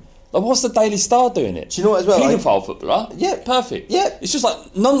term. Like, what's the Daily Star doing it? Do you know what as well? Paedophile footballer? Yeah. Perfect. Yeah. It's just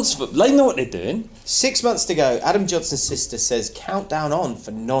like nonce football. They know what they're doing. 6 months to go. Adam Johnson's sister says countdown on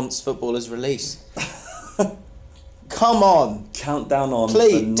for Nantes footballer's release. Come on. Countdown on.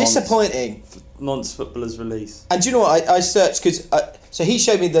 Please. Disappointing. Nantes footballer's release. And do you know what? I searched because so he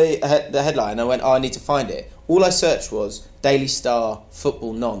showed me the headline. And I went, I need to find it. All I searched was Daily Star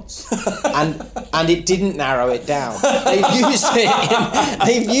football Nantes, and it didn't narrow it down. They've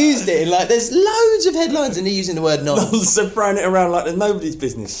used it in like there's loads of headlines and they're using the word Nantes. They're throwing it around like there's nobody's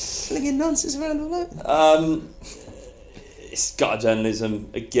business. Flinging nonsense around all over. It's gutter journalism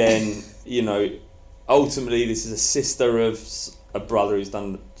again. You know, ultimately this is a sister of a brother who's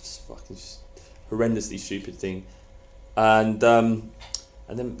done just fucking horrendously stupid thing, and then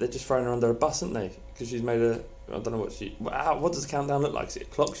they're just throwing her under a bus, aren't they? Because she's made I don't know what does the countdown look like? Is it a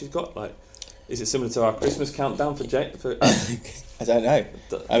clock she's got? Like, is it similar to our Christmas countdown for Jake? I don't know.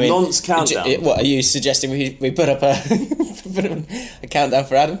 I mean, Nantes countdown. What are you suggesting? We put up a countdown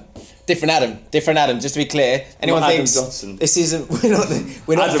for Adam? Different Adam. Just to be clear, anyone thinks Johnson. This isn't?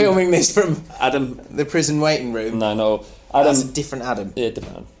 We're not filming this from Adam, the prison waiting room. No, Adam. That's a different Adam. Yeah,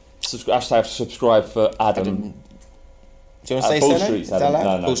 different Adam. Hashtag subscribe for Adam. Do you want to say Bull so? Street's Adam.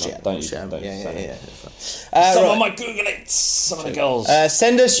 No, Bull Street. Don't use it. Yeah. Someone might Google it. Some of the girls.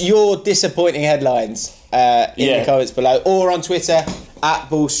 Send us your disappointing headlines in the comments below, or on Twitter at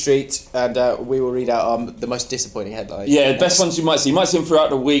Bull Street, and we will read out the most disappointing headlines. Yeah, the best ones you might see. You might see them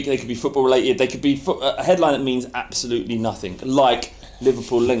throughout the week. They could be football related. They could be a headline that means absolutely nothing, like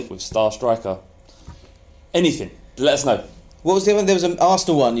Liverpool linked with star striker. Anything. Let us know. What was the one? There was an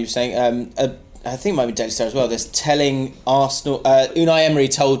Arsenal one. You were saying. I think it might be Daily Star as well. There's telling Arsenal, Unai Emery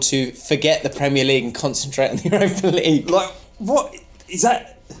told to forget the Premier League and concentrate on the Europa League. Like, what is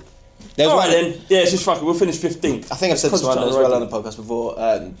that? All right then. Yeah, it's just fucking. We'll finish 15th. I think I've said this one as well on the podcast before.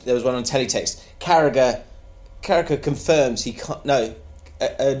 There was one on Teletext. Carragher confirms he can't. No,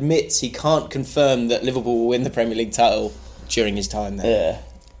 admits he can't confirm that Liverpool will win the Premier League title during his time there.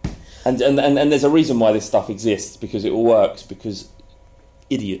 Yeah, and there's a reason why this stuff exists, because it all works, because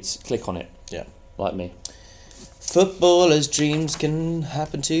idiots click on it. Yeah. Like me. Footballers' dreams can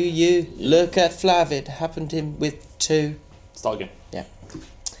happen to you. Look at Flav, it happened to him with 2. Start again. Yeah.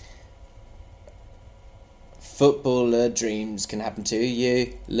 Footballer dreams can happen to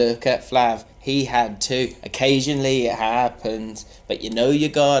you. Look at Flav, he had 2. Occasionally it happens, but you know you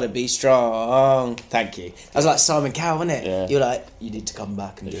gotta be strong. Thank you. That was like Simon Cowell, wasn't it? Yeah. You're like, you need to come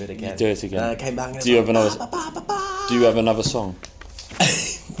back and do it again. You do it again. And I came back and Do you have another song?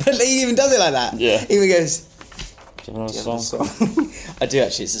 But he even does it like that. Yeah. He even goes, Do you have another song? I do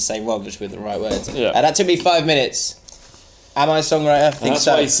actually, it's the same one, just with the right words. Yeah. That took me 5 minutes. Am I a songwriter? I think And that's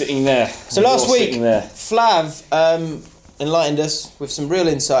so. why he's sitting there. So last week, Flav enlightened us with some real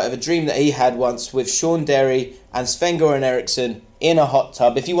insight of a dream that he had once with Sean Derry and Sven-Goran Eriksson in a hot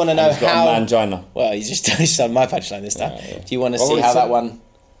tub. If you want to know he's got how... a mangina. Well, he's just done my punchline this time. Yeah. If you want to Well, see we how said- that one...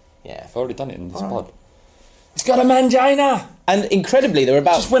 Yeah. I've already done it in this pod. He's got a mangina. And incredibly, there were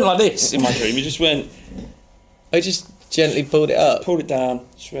about... Just went like this in my dream. He just went, I just gently pulled it up. pulled it down,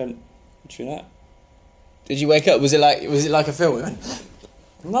 just went, what do you know? Did you wake up? Was it like a film? We went,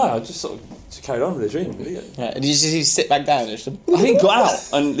 No, I just sort of just carried on with the dream, really. yeah. Did you just sit back down? And just, I think got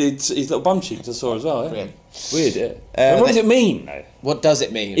out, and his little bum cheeks I saw as well. Yeah. Brilliant. Weird, yeah. What does it mean, though? what does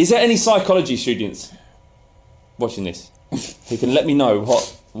it mean? Is there any psychology students watching this who can let me know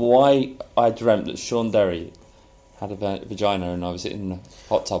why I dreamt that Sean Derry had a vagina and I was in the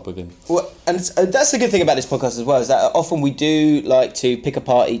hot tub with him? Well, and that's the good thing about this podcast as well, is that often we do like to pick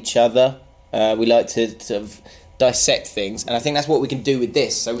apart each other. We like to sort of dissect things, and I think that's what we can do with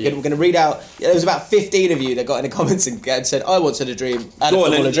this. So we're going to read out. There was about 15 of you that got in the comments and said, "I wanted a dream. I had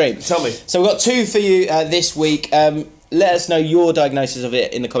a dream." Tell me. So we've got 2 for you this week. Let us know your diagnosis of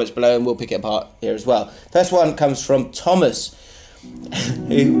it in the comments below, and we'll pick it apart here as well. First one comes from Thomas,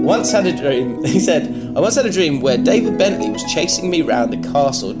 who once had a dream. He said, "I once had a dream where David Bentley was chasing me round the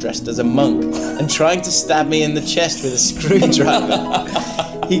castle dressed as a monk and trying to stab me in the chest with a screwdriver.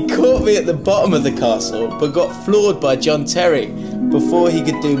 He caught me at the bottom of the castle, but got floored by John Terry before he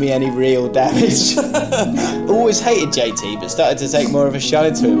could do me any real damage." Always hated JT, but started to take more of a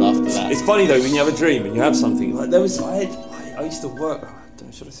shine to him after that. It's funny though when you have a dream and you have something like there was. I used to work.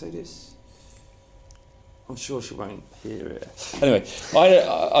 Should I say this? I'm sure she won't hear it. Anyway, yeah,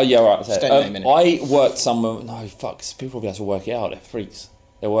 all right. I'll say it. Just don't name it. I worked somewhere. No, fuck. People probably have to work it out. They're freaks.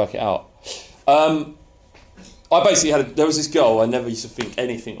 They'll work it out. I basically there was this girl I never used to think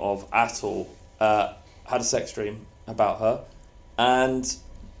anything of at all. Had a sex dream about her, and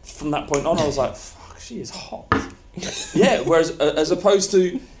from that point on, I was like, "Fuck, she is hot." Yeah. Whereas, as opposed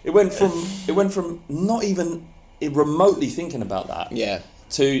to, it went from not even remotely thinking about that, Yeah.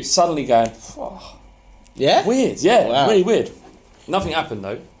 to suddenly going, "Oh, Yeah? weird." Yeah, Wow. really weird. Nothing happened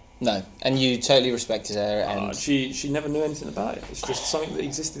though. No. And you totally respected her, and She never knew anything about it. It's just something that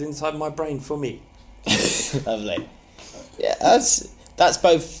existed inside my brain for me. lovely. Yeah, that's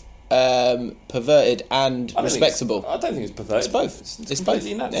both perverted and respectable. I don't think it's perverted. It's both. It's both.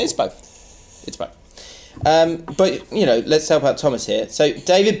 completely natural. It's both. It's both. But, you know, let's help out Thomas here. So,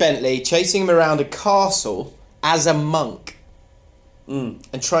 David Bentley chasing him around a castle as a monk and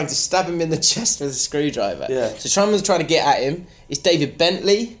trying to stab him in the chest with a screwdriver. Yeah. So, Trump was trying to get at him. It's David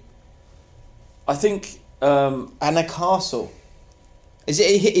Bentley I think. and a castle. Is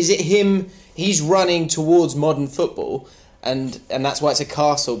it him? He's running towards modern football, and that's why it's a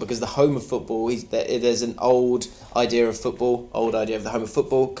castle, because the home of football. There's an old idea of football, old idea of the home of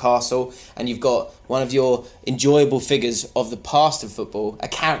football, castle, and you've got one of your enjoyable figures of the past of football, a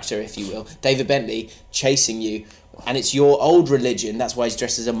character, if you will, David Bentley, chasing you, and it's your old religion. That's why he's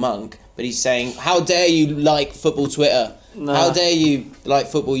dressed as a monk. But he's saying, "How dare you like football Twitter? Nah. How dare you like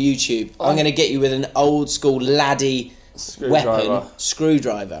football YouTube? I'm going to get you with an old school laddie." Weapon,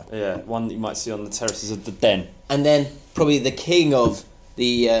 screwdriver. Yeah, one that you might see on the terraces of the Den. And then probably the king of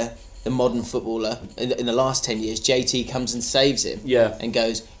the modern footballer in the last 10 years, JT, comes and saves him. Yeah. And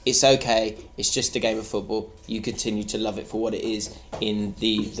goes, "It's okay, it's just a game of football. You continue to love it for what it is in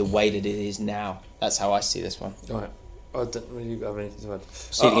the way that it is now." That's how I see this one. Right. I don't really have anything to add.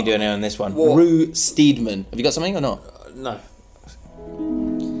 See if you can do anything on this one. what? Rue Steedman. Have you got something or not? No.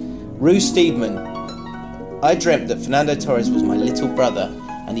 Rue Steedman. I dreamt that Fernando Torres was my little brother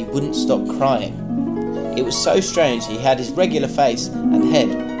and he wouldn't stop crying. It was so strange. He had his regular face and head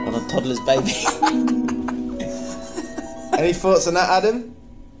on a toddler's baby. Any thoughts on that, Adam?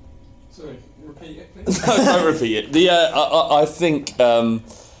 Sorry, repeat it, please. No, don't repeat it. The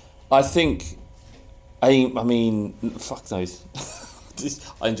I mean, fuck knows.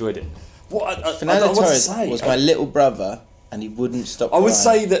 I enjoyed it. What I Fernando don't know what to Torres say. was my little brother and he wouldn't stop I crying. would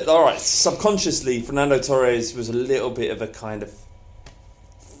say that, all right, subconsciously, Fernando Torres was a little bit of a kind of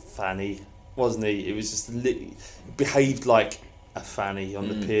fanny, wasn't he? It was just behaved like a fanny on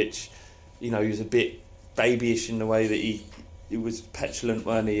the pitch. You know, he was a bit babyish in the way that he was petulant,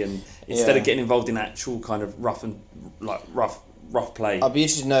 weren't he? And instead of getting involved in actual kind of rough rough play. I'd be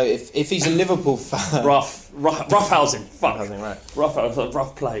interested to know if he's a Liverpool fan. rough housing. Fuck. Housing, right.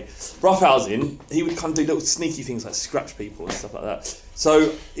 Rough play. Rough housing. He would kind of do little sneaky things like scratch people and stuff like that.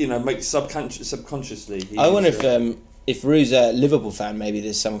 So, you know, make subconsciously. I wonder if Rue's a Liverpool fan, maybe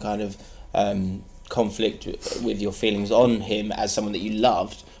there's some kind of conflict with your feelings on him as someone that you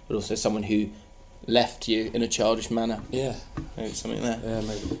loved, but also someone who left you in a childish manner. Yeah. Maybe something there. Yeah,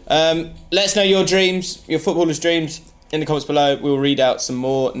 maybe. Let us know your dreams, your footballers' dreams, in the comments below. We'll read out some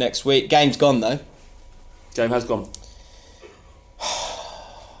more next week. Game's gone, though. Game has gone.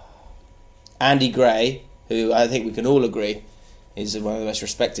 Andy Gray, who I think we can all agree is one of the most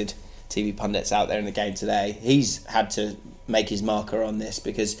respected TV pundits out there in the game today, he's had to make his marker on this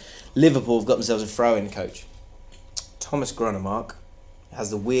because Liverpool have got themselves a throw-in coach. Thomas Gronemark has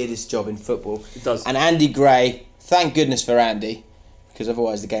the weirdest job in football. It does. And Andy Gray, thank goodness for Andy, because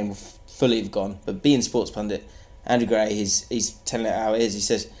otherwise the game will fully have gone. But being sports pundit, Andy Gray, he's telling it how it is. He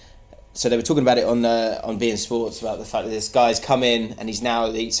says, so they were talking about it on beIN Sports about the fact that this guy's come in and he's now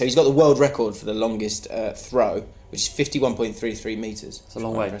he's got the world record for the longest throw, which is 51.33 metres. It's a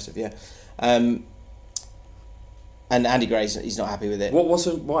long way. Impressive, yeah. And Andy Gray, he's not happy with it. What's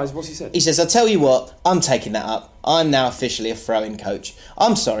he said? He says, I'll tell you what, I'm taking that up. I'm now officially a throw-in coach.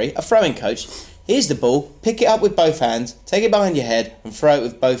 I'm sorry, a throw-in coach. Here's the ball, pick it up with both hands, take it behind your head and throw it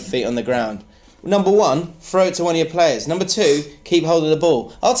with both feet on the ground. Number one, throw it to one of your players. Number two, keep hold of the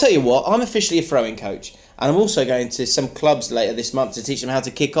ball. I'll tell you what, I'm officially a throwing coach. And I'm also going to some clubs later this month to teach them how to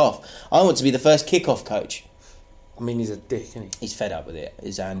kick off. I want to be the first kick-off coach. I mean, he's a dick, isn't he? He's fed up with it,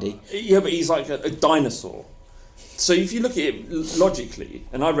 is Andy. Yeah, but he's like a dinosaur. So if you look at it logically,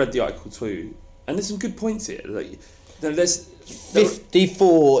 and I read the article too, and there's some good points here. Like, there's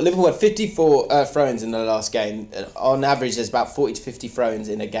 54. Liverpool had 54 throw-ins in the last game. On average, there's about 40 to 50 throw-ins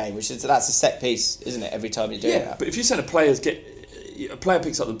in a game, that's a set piece, isn't it? Every time you do it. Yeah, but if you send a player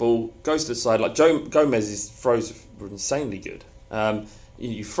picks up the ball, goes to the side, like Gomez's throws were insanely good.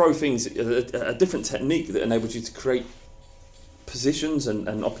 You throw things a different technique that enables you to create positions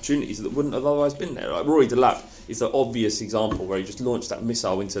and opportunities that wouldn't have otherwise been there. Like Rory Delap is the obvious example where he just launched that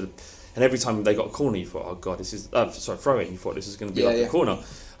missile into. And every time they got a corner, you thought, "Oh God, this is throw-in." You thought this is going to be a corner,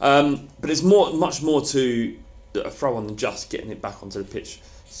 but it's much more to a throw-on than just getting it back onto the pitch.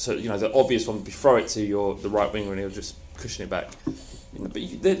 So the obvious one would be throw it to the right winger and he'll just cushion it back. But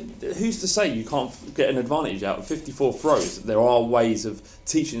who's to say you can't get an advantage out of 54 throws? There are ways of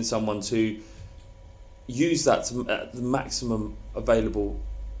teaching someone to use that at the maximum available.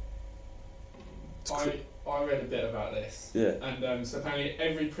 I read a bit about this. Yeah. And so apparently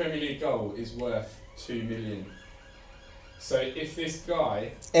every Premier League goal is worth 2 million. So if this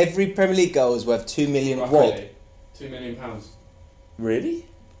guy... Every Premier League goal is worth 2 million what? £2 million. Really?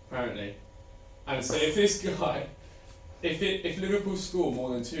 Apparently. And so if this guy... If Liverpool score more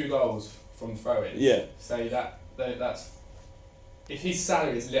than 2 goals from throw-in, say that's... If his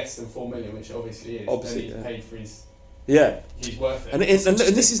salary is less than 4 million, which obviously is, then he's paid for his... Yeah, he's worth it. And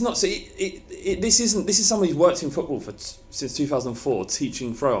this is not. So this isn't. This is someone who's worked in football since 2004,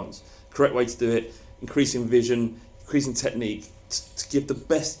 teaching throw-ons, correct way to do it, increasing vision, increasing technique to give the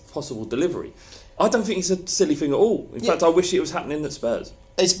best possible delivery. I don't think it's a silly thing at all. In fact, I wish it was happening at Spurs.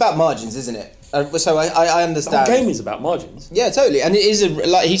 It's about margins, isn't it? So I understand. The whole game is about margins. Yeah, totally, and it is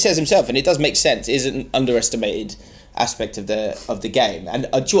like he says himself, and it does make sense. It is an underestimated aspect of the game, and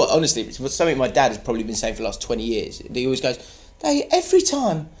honestly, it's something my dad has probably been saying for the last 20 years. He always goes, every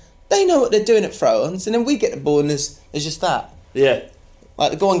time they know what they're doing at throw-ons, and then we get the ball and there's just that. Yeah.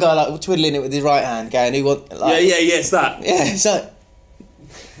 Like the one guy like twiddling it with his right hand, going, it's that. Yeah, it's like.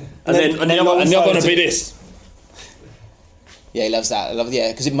 and then you're going to be this. Yeah, he loves that.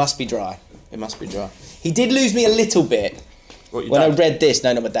 Because it must be dry. It must be dry. He did lose me a little bit when I read this.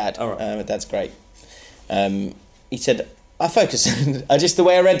 No, not my dad. All right. My dad's great. He said, I focused just the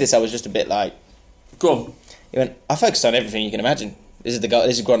way I read this, I was just a bit like... Go on. He went, I focused on everything you can imagine. This is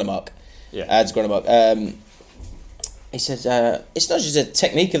Gronemark. Yeah. Adds Gronemark. He says, it's not just a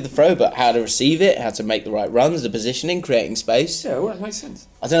technique of the throw, but how to receive it, how to make the right runs, the positioning, creating space. Yeah, well, that makes sense.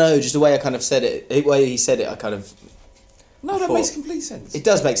 I don't know, just the way I kind of said it, the way he said it, I kind of... No, that makes complete sense. It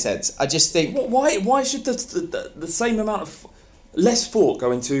does make sense. I just think... Why should the same amount of... less thought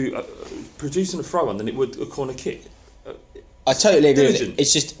go into producing a throw-on than it would a corner kick? I totally agree with it.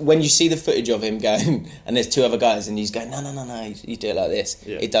 It's just when you see the footage of him going and there's 2 other guys and he's going, no, you do it like this.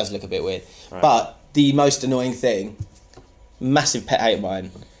 Yeah. It does look a bit weird. Right. But the most annoying thing, massive pet hate of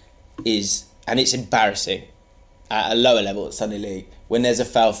mine, is, and it's embarrassing, at a lower level at Sunday League, when there's a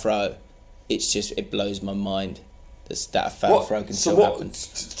foul throw, it blows my mind that a foul throw can still happen.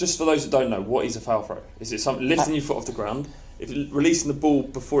 Just for those that don't know, what is a foul throw? Is it something lifting your foot off the ground, releasing the ball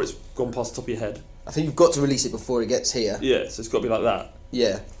before it's gone past the top of your head? I think you've got to release it before it gets here. Yeah, so it's got to be like that.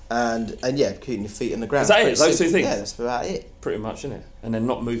 Yeah, and keeping your feet on the ground. Is that it? Those 2 things? Yeah, that's about it. Pretty much, isn't it? And then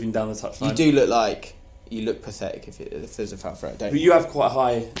not moving down the touchline. You do look pathetic if there's a foul throw, don't you? But you have quite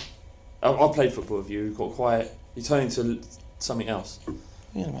high... I played football with you. You turn into something else.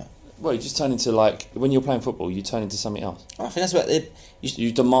 Yeah, Well, you just turn into like when you're playing football, you turn into something else. I think that's about it.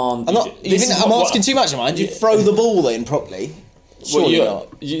 You demand. You think I'm asking too much of mine? You throw the ball in properly. Surely not.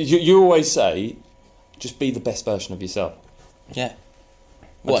 You always say, just be the best version of yourself. Yeah.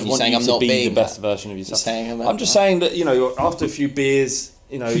 What, you're saying I'm not being the best version of yourself? I'm just saying that, after a few beers,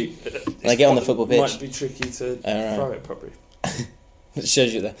 they get on the football pitch. It might be tricky to throw it properly. It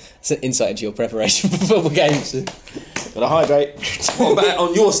shows you it's an insight into your preparation for football games. Gotta hydrate. What about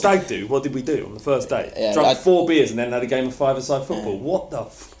on your stag do? What did we do on the first day? Yeah, Drunk 4 beers and then had a game of 5-a-side football. Yeah. What the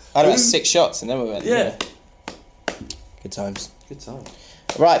I had about 6 shots and then we went. Yeah. Good times. Good time.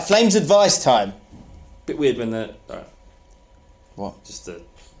 Right, Flames advice time. Bit weird when the... What? Just the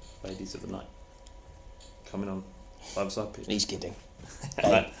ladies of the night coming on 5-a-side pitch. He's kidding.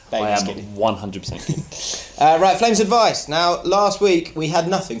 I am 100% kidding. Right, Flames advice. Now, last week we had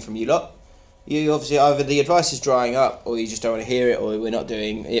nothing from you lot. You obviously either the advice is drying up or you just don't want to hear it or we're not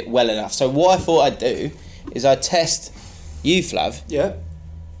doing it well enough. So what I thought I'd do is I'd test you, Flav. Yeah.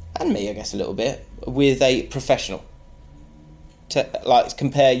 And me, I guess, a little bit, with a professional. To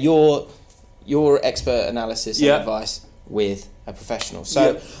compare your expert analysis and advice with a professional.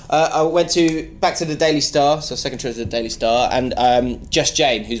 So I went back to the Daily Star, so second trip to the Daily Star, and Just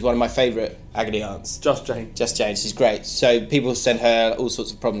Jane, who's one of my favourite agony aunts. Just Jane, she's great. So people send her all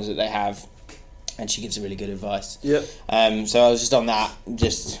sorts of problems that they have, and she gives a really good advice. Yep. So I was just on that,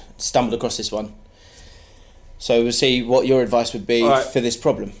 just stumbled across this one. So we'll see what your advice would be for this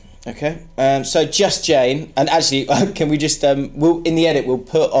problem. Okay. So Just Jane, and actually, can we just we'll in the edit we'll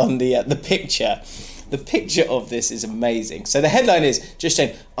put on the picture. The picture of this is amazing. So the headline is Just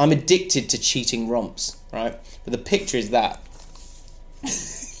Jane, I'm addicted to cheating romps, right? But the picture is that.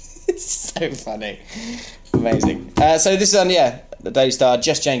 It's so funny. Amazing. So this is on the Daily Star,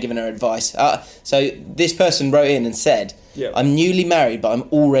 Just Jane giving her advice. So this person wrote in and said, I'm newly married but I'm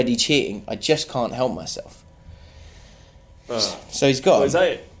already cheating. I just can't help myself. So he's got... is that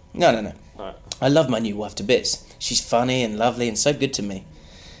it? No. Right. I love my new wife to bits. She's funny and lovely and so good to me.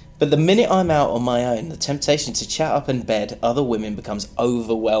 But the minute I'm out on my own, the temptation to chat up in bed other women becomes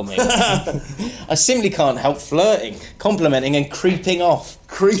overwhelming. I simply can't help flirting, complimenting and creeping off.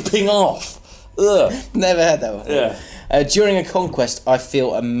 Creeping off? Ugh. Never had that before. Yeah. During a conquest, I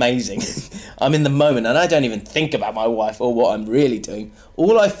feel amazing. I'm in the moment and I don't even think about my wife or what I'm really doing.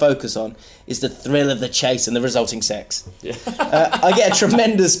 All I focus on is the thrill of the chase and the resulting sex. Yeah. I get a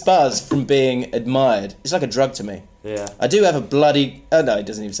tremendous buzz from being admired. It's like a drug to me. Yeah. I do have a bloody... Oh, no, it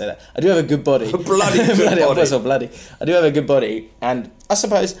doesn't even say that. I do have a good body. A bloody good body. I do have a good body, and I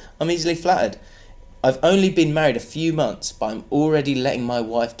suppose I'm easily flattered. I've only been married a few months, but I'm already letting my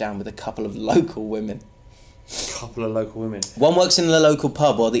wife down with a couple of local women. One works in the local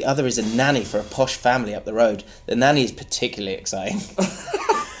pub while the other is a nanny for a posh family up the road. The nanny is particularly exciting.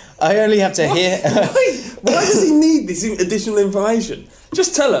 I only have to hear... Why does he need this additional information?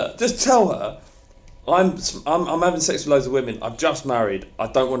 Just tell her, I'm having sex with loads of women, I've just married, I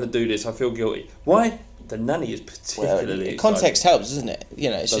don't want to do this, I feel guilty. Why? The nanny is particularly exciting. Context helps, doesn't it?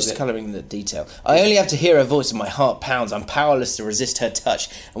 It's just colouring the detail. I only have to hear her voice and my heart pounds. I'm powerless to resist her touch.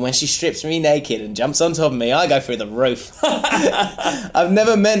 And when she strips me naked and jumps on top of me, I go through the roof. I've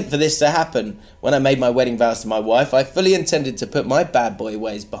never meant for this to happen. When I made my wedding vows to my wife, I fully intended to put my bad boy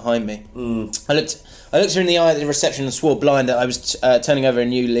ways behind me. I looked her in the eye at the reception and swore blind that I was turning over a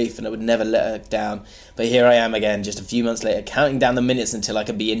new leaf and I would never let her down. But here I am again, just a few months later, counting down the minutes until I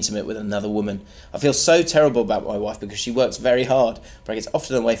could be intimate with another woman. I feel so terrible about my wife because she works very hard, but gets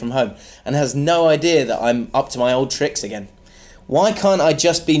often away from home, and has no idea that I'm up to my old tricks again. Why can't I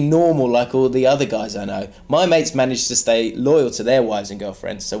just be normal like all the other guys I know? My mates manage to stay loyal to their wives and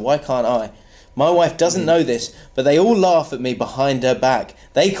girlfriends, so why can't I? My wife doesn't know this, but they all laugh at me behind her back.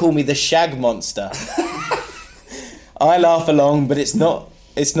 They call me the shag monster. I laugh along, but it's not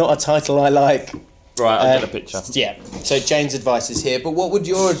a title I like. Right, I'll get a picture. Yeah, so Jane's advice is here, but what would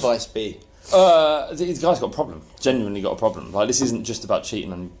your advice be? This guy's got a problem. Genuinely got a problem. Like, this isn't just about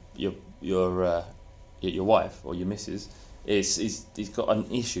cheating on your wife or your missus. He's got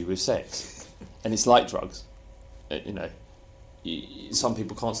an issue with sex, and it's like drugs. Some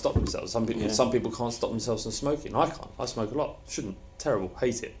people can't stop themselves. Some people can't stop themselves from smoking. I can't. I smoke a lot. Shouldn't. Terrible.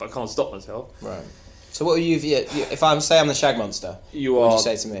 Hate it. But I can't stop myself. Right. So what would you... If I'm the shag monster, what would you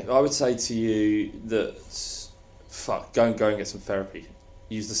say to me? I would say to you that... Go and get some therapy.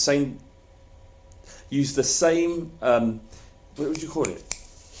 Use the same... what would you call it?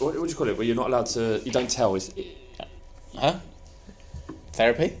 What would you call it? Where you're not allowed to... You don't tell. Huh?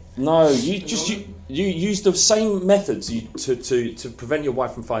 Therapy? No, you use the same methods to prevent your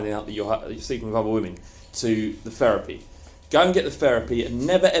wife from finding out that you're sleeping with other women to the therapy. Go and get the therapy and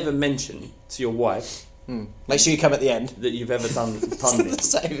never ever mention to your wife. Make sure you come at the end. That you've ever done It's this. not the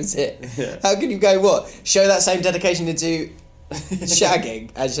same as it. Yeah. How can you go, what? Show that same dedication into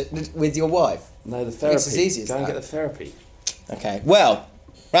shagging as with your wife? No, the therapy. It's as easy as Go and that. get the therapy. Okay, well,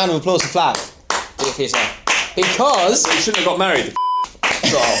 round of applause for Flav. Do it for yourself. Because... You shouldn't have got married.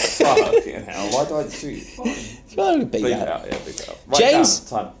 Oh, fucking hell. Why do I shoot you? Beat Beat that. out, yeah, beat out. Right James-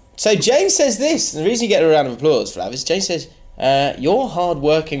 down, time. So Jane says this, and the reason you get a round of applause, Flav, is Jane says, your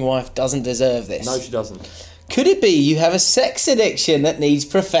hard-working wife doesn't deserve this. No, she doesn't. Could it be you have a sex addiction that needs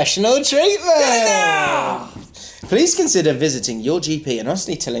professional treatment? Please consider visiting your GP and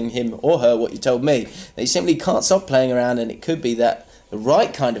honestly telling him or her what you told me. That you simply can't stop playing around, and it could be that the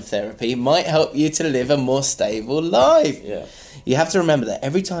right kind of therapy might help you to live a more stable life. Yeah. You have to remember that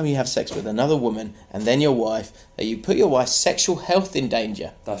every time you have sex with another woman and then your wife, that you put your wife's sexual health in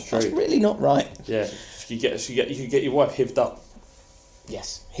danger. That's true. That's really not right. Yeah. You could get your wife hived up.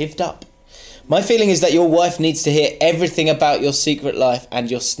 Yes, hived up. My feeling is that your wife needs to hear everything about your secret life and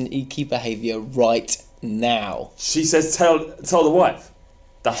your sneaky behaviour right now. She says, tell the wife.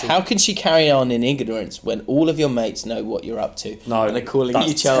 How can she carry on in ignorance when all of your mates know what you're up to? No, and they're calling that's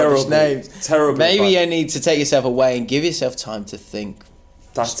you childish terrible. names. Terrible Maybe advice. you need to take yourself away and give yourself time to think.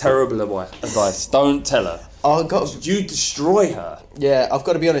 That's terrible advice. Don't tell her. Oh God! You destroy her. Yeah, I've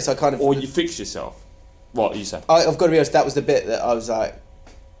got to be honest. I kind of. Or you fix yourself. What you say? I've got to be honest. That was the bit that I was like,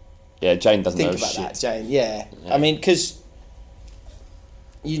 Yeah, Jane doesn't think know about shit. that, Jane. Yeah. I mean, because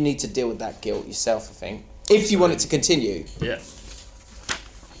you need to deal with that guilt yourself, I think. If you want it to continue. Yeah.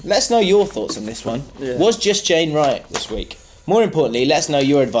 Let us know your thoughts on this one. Yeah. Was just Jane right this week? More importantly, let us know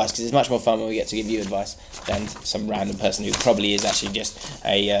your advice, because it's much more fun when we get to give you advice than some random person who probably is actually just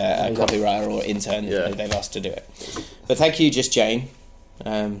a copywriter or intern who they've asked to do it. But thank you, just Jane.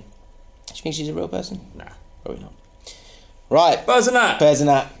 Do you think she's a real person? Nah. Probably not. Right. Birds and that. Birds and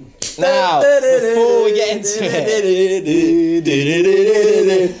that. Now, before we get into it,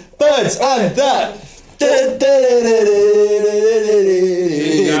 birds and that.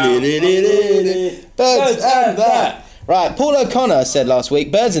 Birds and that. Right, Paul O'Connor said last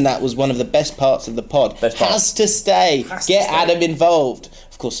week, Birds and That was one of the best parts of the pod. Has to stay. Get Adam involved.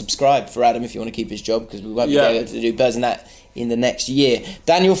 Of course, subscribe for Adam if you want to keep his job, because we won't be able to do Birds and That in the next year.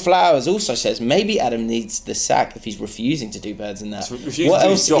 Daniel Flowers also says maybe Adam needs the sack if he's refusing to do Birds and That. What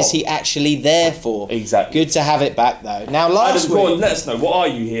else is he actually there for? Exactly. Good to have it back though. Now last Adam, go on, week... let us know. What are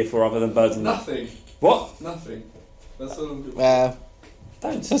you here for other than Birds and That? Nothing. What? Nothing. That's all I'm doing.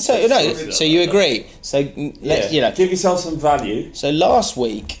 So you agree. So let's, you know, give yourself some value. So last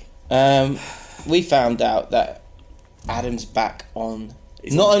week, we found out that Adam's back on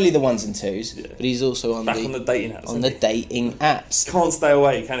not only the ones and twos, but he's also on back on the dating apps. On the dating apps. Can't stay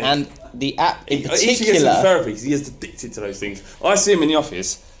away, can he? And the app in particular. He should get some therapy because he is addicted to those things. I see him in the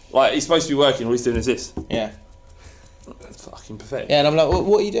office, like he's supposed to be working, all he's doing is this. Yeah. That's fucking pathetic. Yeah, and I'm like,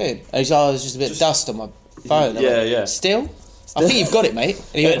 what are you doing? And he's like, oh, there's just a bit of dust on my phone. Yeah. Still? I think you've got it, mate.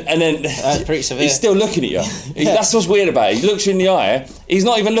 And then that's pretty severe. He's still looking at you. That's what's weird about it. He looks you in the eye. He's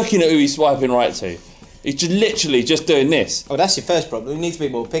not even looking at who he's swiping right to. He's just literally just doing this. Oh, that's your first problem. You need to be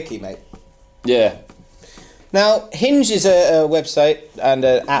more picky, mate. Yeah. Now, Hinge is a website and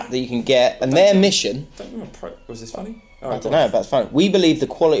an app that you can get, and their mission... Was this funny? I don't know, but it's fun. We believe the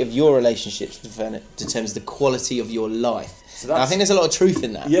quality of your relationships determines the quality of your life. So I think there's a lot of truth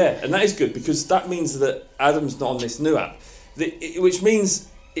in that. Yeah, and that is good, because that means that Adam's not on this new app, which means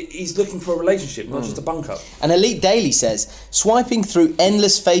he's looking for a relationship, not just a bunk up. And Elite Daily says, swiping through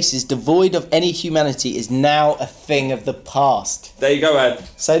endless faces devoid of any humanity is now a thing of the past. There you go, Ed.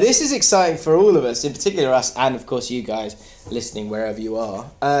 So this is exciting for all of us, in particular us, and of course you guys listening wherever you are.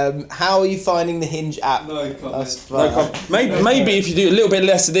 How are you finding the Hinge app? No comment. No comment. Maybe if you do a little bit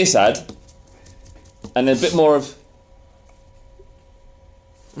less of this ad, and a bit more of...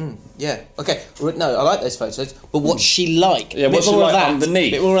 Yeah. Okay. No, I like those photos. But what's she like? Yeah, what's she like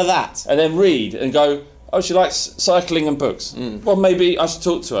underneath? Bit more of that. And then read and go, oh, she likes cycling and books. Well, maybe I should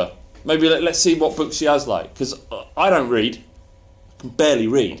talk to her. Maybe let's see what books she has like. Because I don't read. I can barely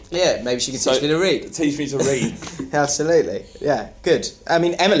read. Yeah, maybe she can teach me to read. Teach me to read. Absolutely. Yeah, good. I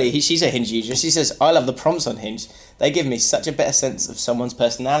mean, Emily, she's a Hinge user. She says, I love the prompts on Hinge. They give me such a better sense of someone's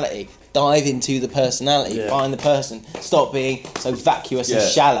personality. Dive into the personality. Yeah. Find the person. Stop being so vacuous and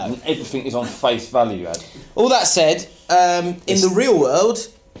shallow. And everything is on face value, Ad. All that said, in the real world,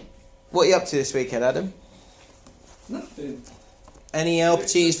 what are you up to this weekend, Adam? Nothing. Any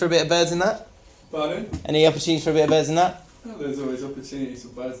opportunities for a bit of Birds in That? Pardon? Any opportunities for a bit of Birds in That? Oh, there's always opportunities for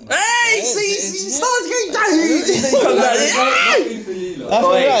birds. Hey, see, starts getting down.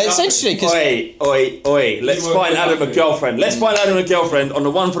 It's interesting because. Oi! Let's find Adam a girlfriend. Let's find Adam a girlfriend on the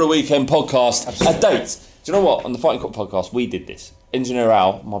One for the Weekend podcast. A date. Do you know what? On the Fighting Cock podcast, we did this. Engineer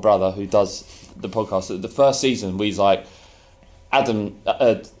Al, my brother, who does the podcast, the first season, we's like, Adam,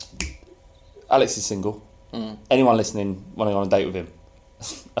 Alex is single. Anyone listening want to go on a date with him?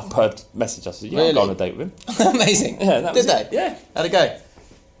 A bird message us. Yeah, I'll go on a date with him. Amazing. Yeah, did they? Yeah. How'd it go?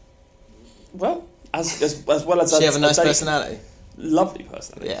 Well, as well as she have a nice personality. Lovely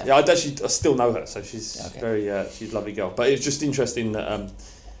personality. Yeah. I still know her, so she's she's a lovely girl. But it was just interesting that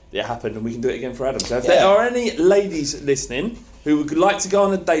it happened, and we can do it again for Adam. So if there are any ladies listening who would like to go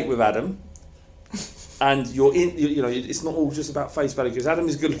on a date with Adam, and it's not all just about face value, because Adam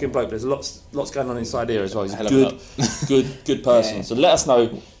is a good-looking bloke. There's lots going on inside here as well. He's a good person. Yeah. So let us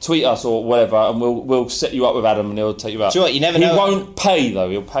know, tweet us or whatever, and we'll set you up with Adam, and he'll take you out. Do you know what? You never know. He won't pay though.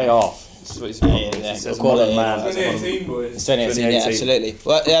 He'll pay half. It's 2018, boys. It's 2018, yeah, absolutely.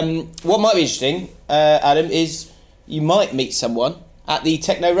 Well, what might be interesting, Adam, is you might meet someone at the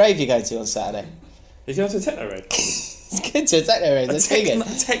techno rave you're going to on Saturday. You're going to a techno rave? It's good to a techno rave. A techno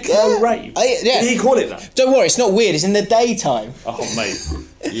rave? Yeah. Did he call it that? Don't worry, it's not weird. It's in the daytime. Oh, mate.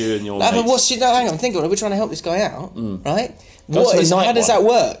 You and your mates. But hang on, I'm thinking, we're trying to help this guy out, right? How does that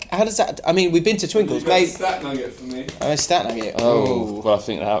work? How does that... I mean, we've been to Twinkles. Maybe stat nugget for me. A stat nugget. Oh, well, I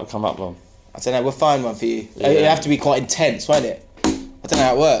think that will come up wrong. I don't know, we'll find one for you. Yeah. It'll have to be quite intense, won't it? I don't know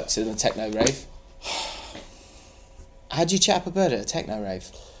how it works in a techno rave. How do you chat up a bird at a techno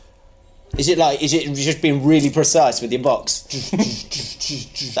rave? Is it just being really precise with your box?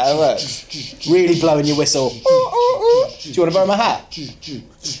 Is that how it works? Really blowing your whistle. Do you want to borrow my hat?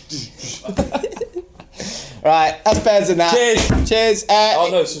 Right, that's better than that. Cheers. Oh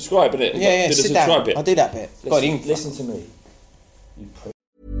no, subscribe, innit? Yeah, sit down. I'll do that bit. Listen to me.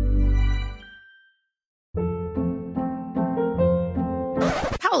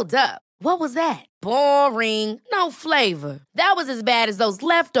 Hold up. What was that? Boring. No flavor. That was as bad as those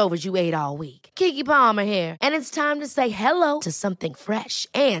leftovers you ate all week. Keke Palmer here, and it's time to say hello to something fresh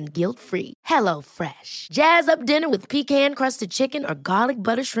and guilt-free. Hello Fresh. Jazz up dinner with pecan-crusted chicken or garlic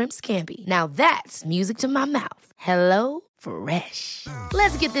butter shrimp scampi. Now that's music to my mouth. Hello Fresh.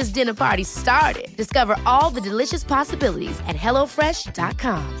 Let's get this dinner party started. Discover all the delicious possibilities at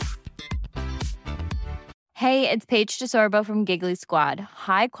HelloFresh.com. Hey, it's Paige DeSorbo from Giggly Squad.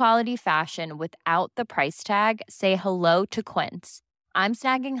 High quality fashion without the price tag. Say hello to Quince. I'm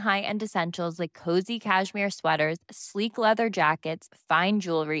snagging high-end essentials like cozy cashmere sweaters, sleek leather jackets, fine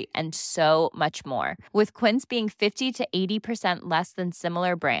jewelry, and so much more. With Quince being 50 to 80% less than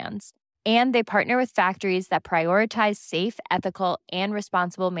similar brands. And they partner with factories that prioritize safe, ethical, and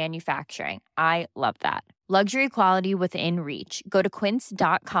responsible manufacturing. I love that. Luxury quality within reach. Go to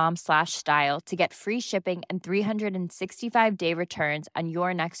quince.com/style to get free shipping and 365-day returns on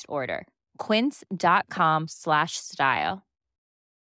your next order. Quince.com/style.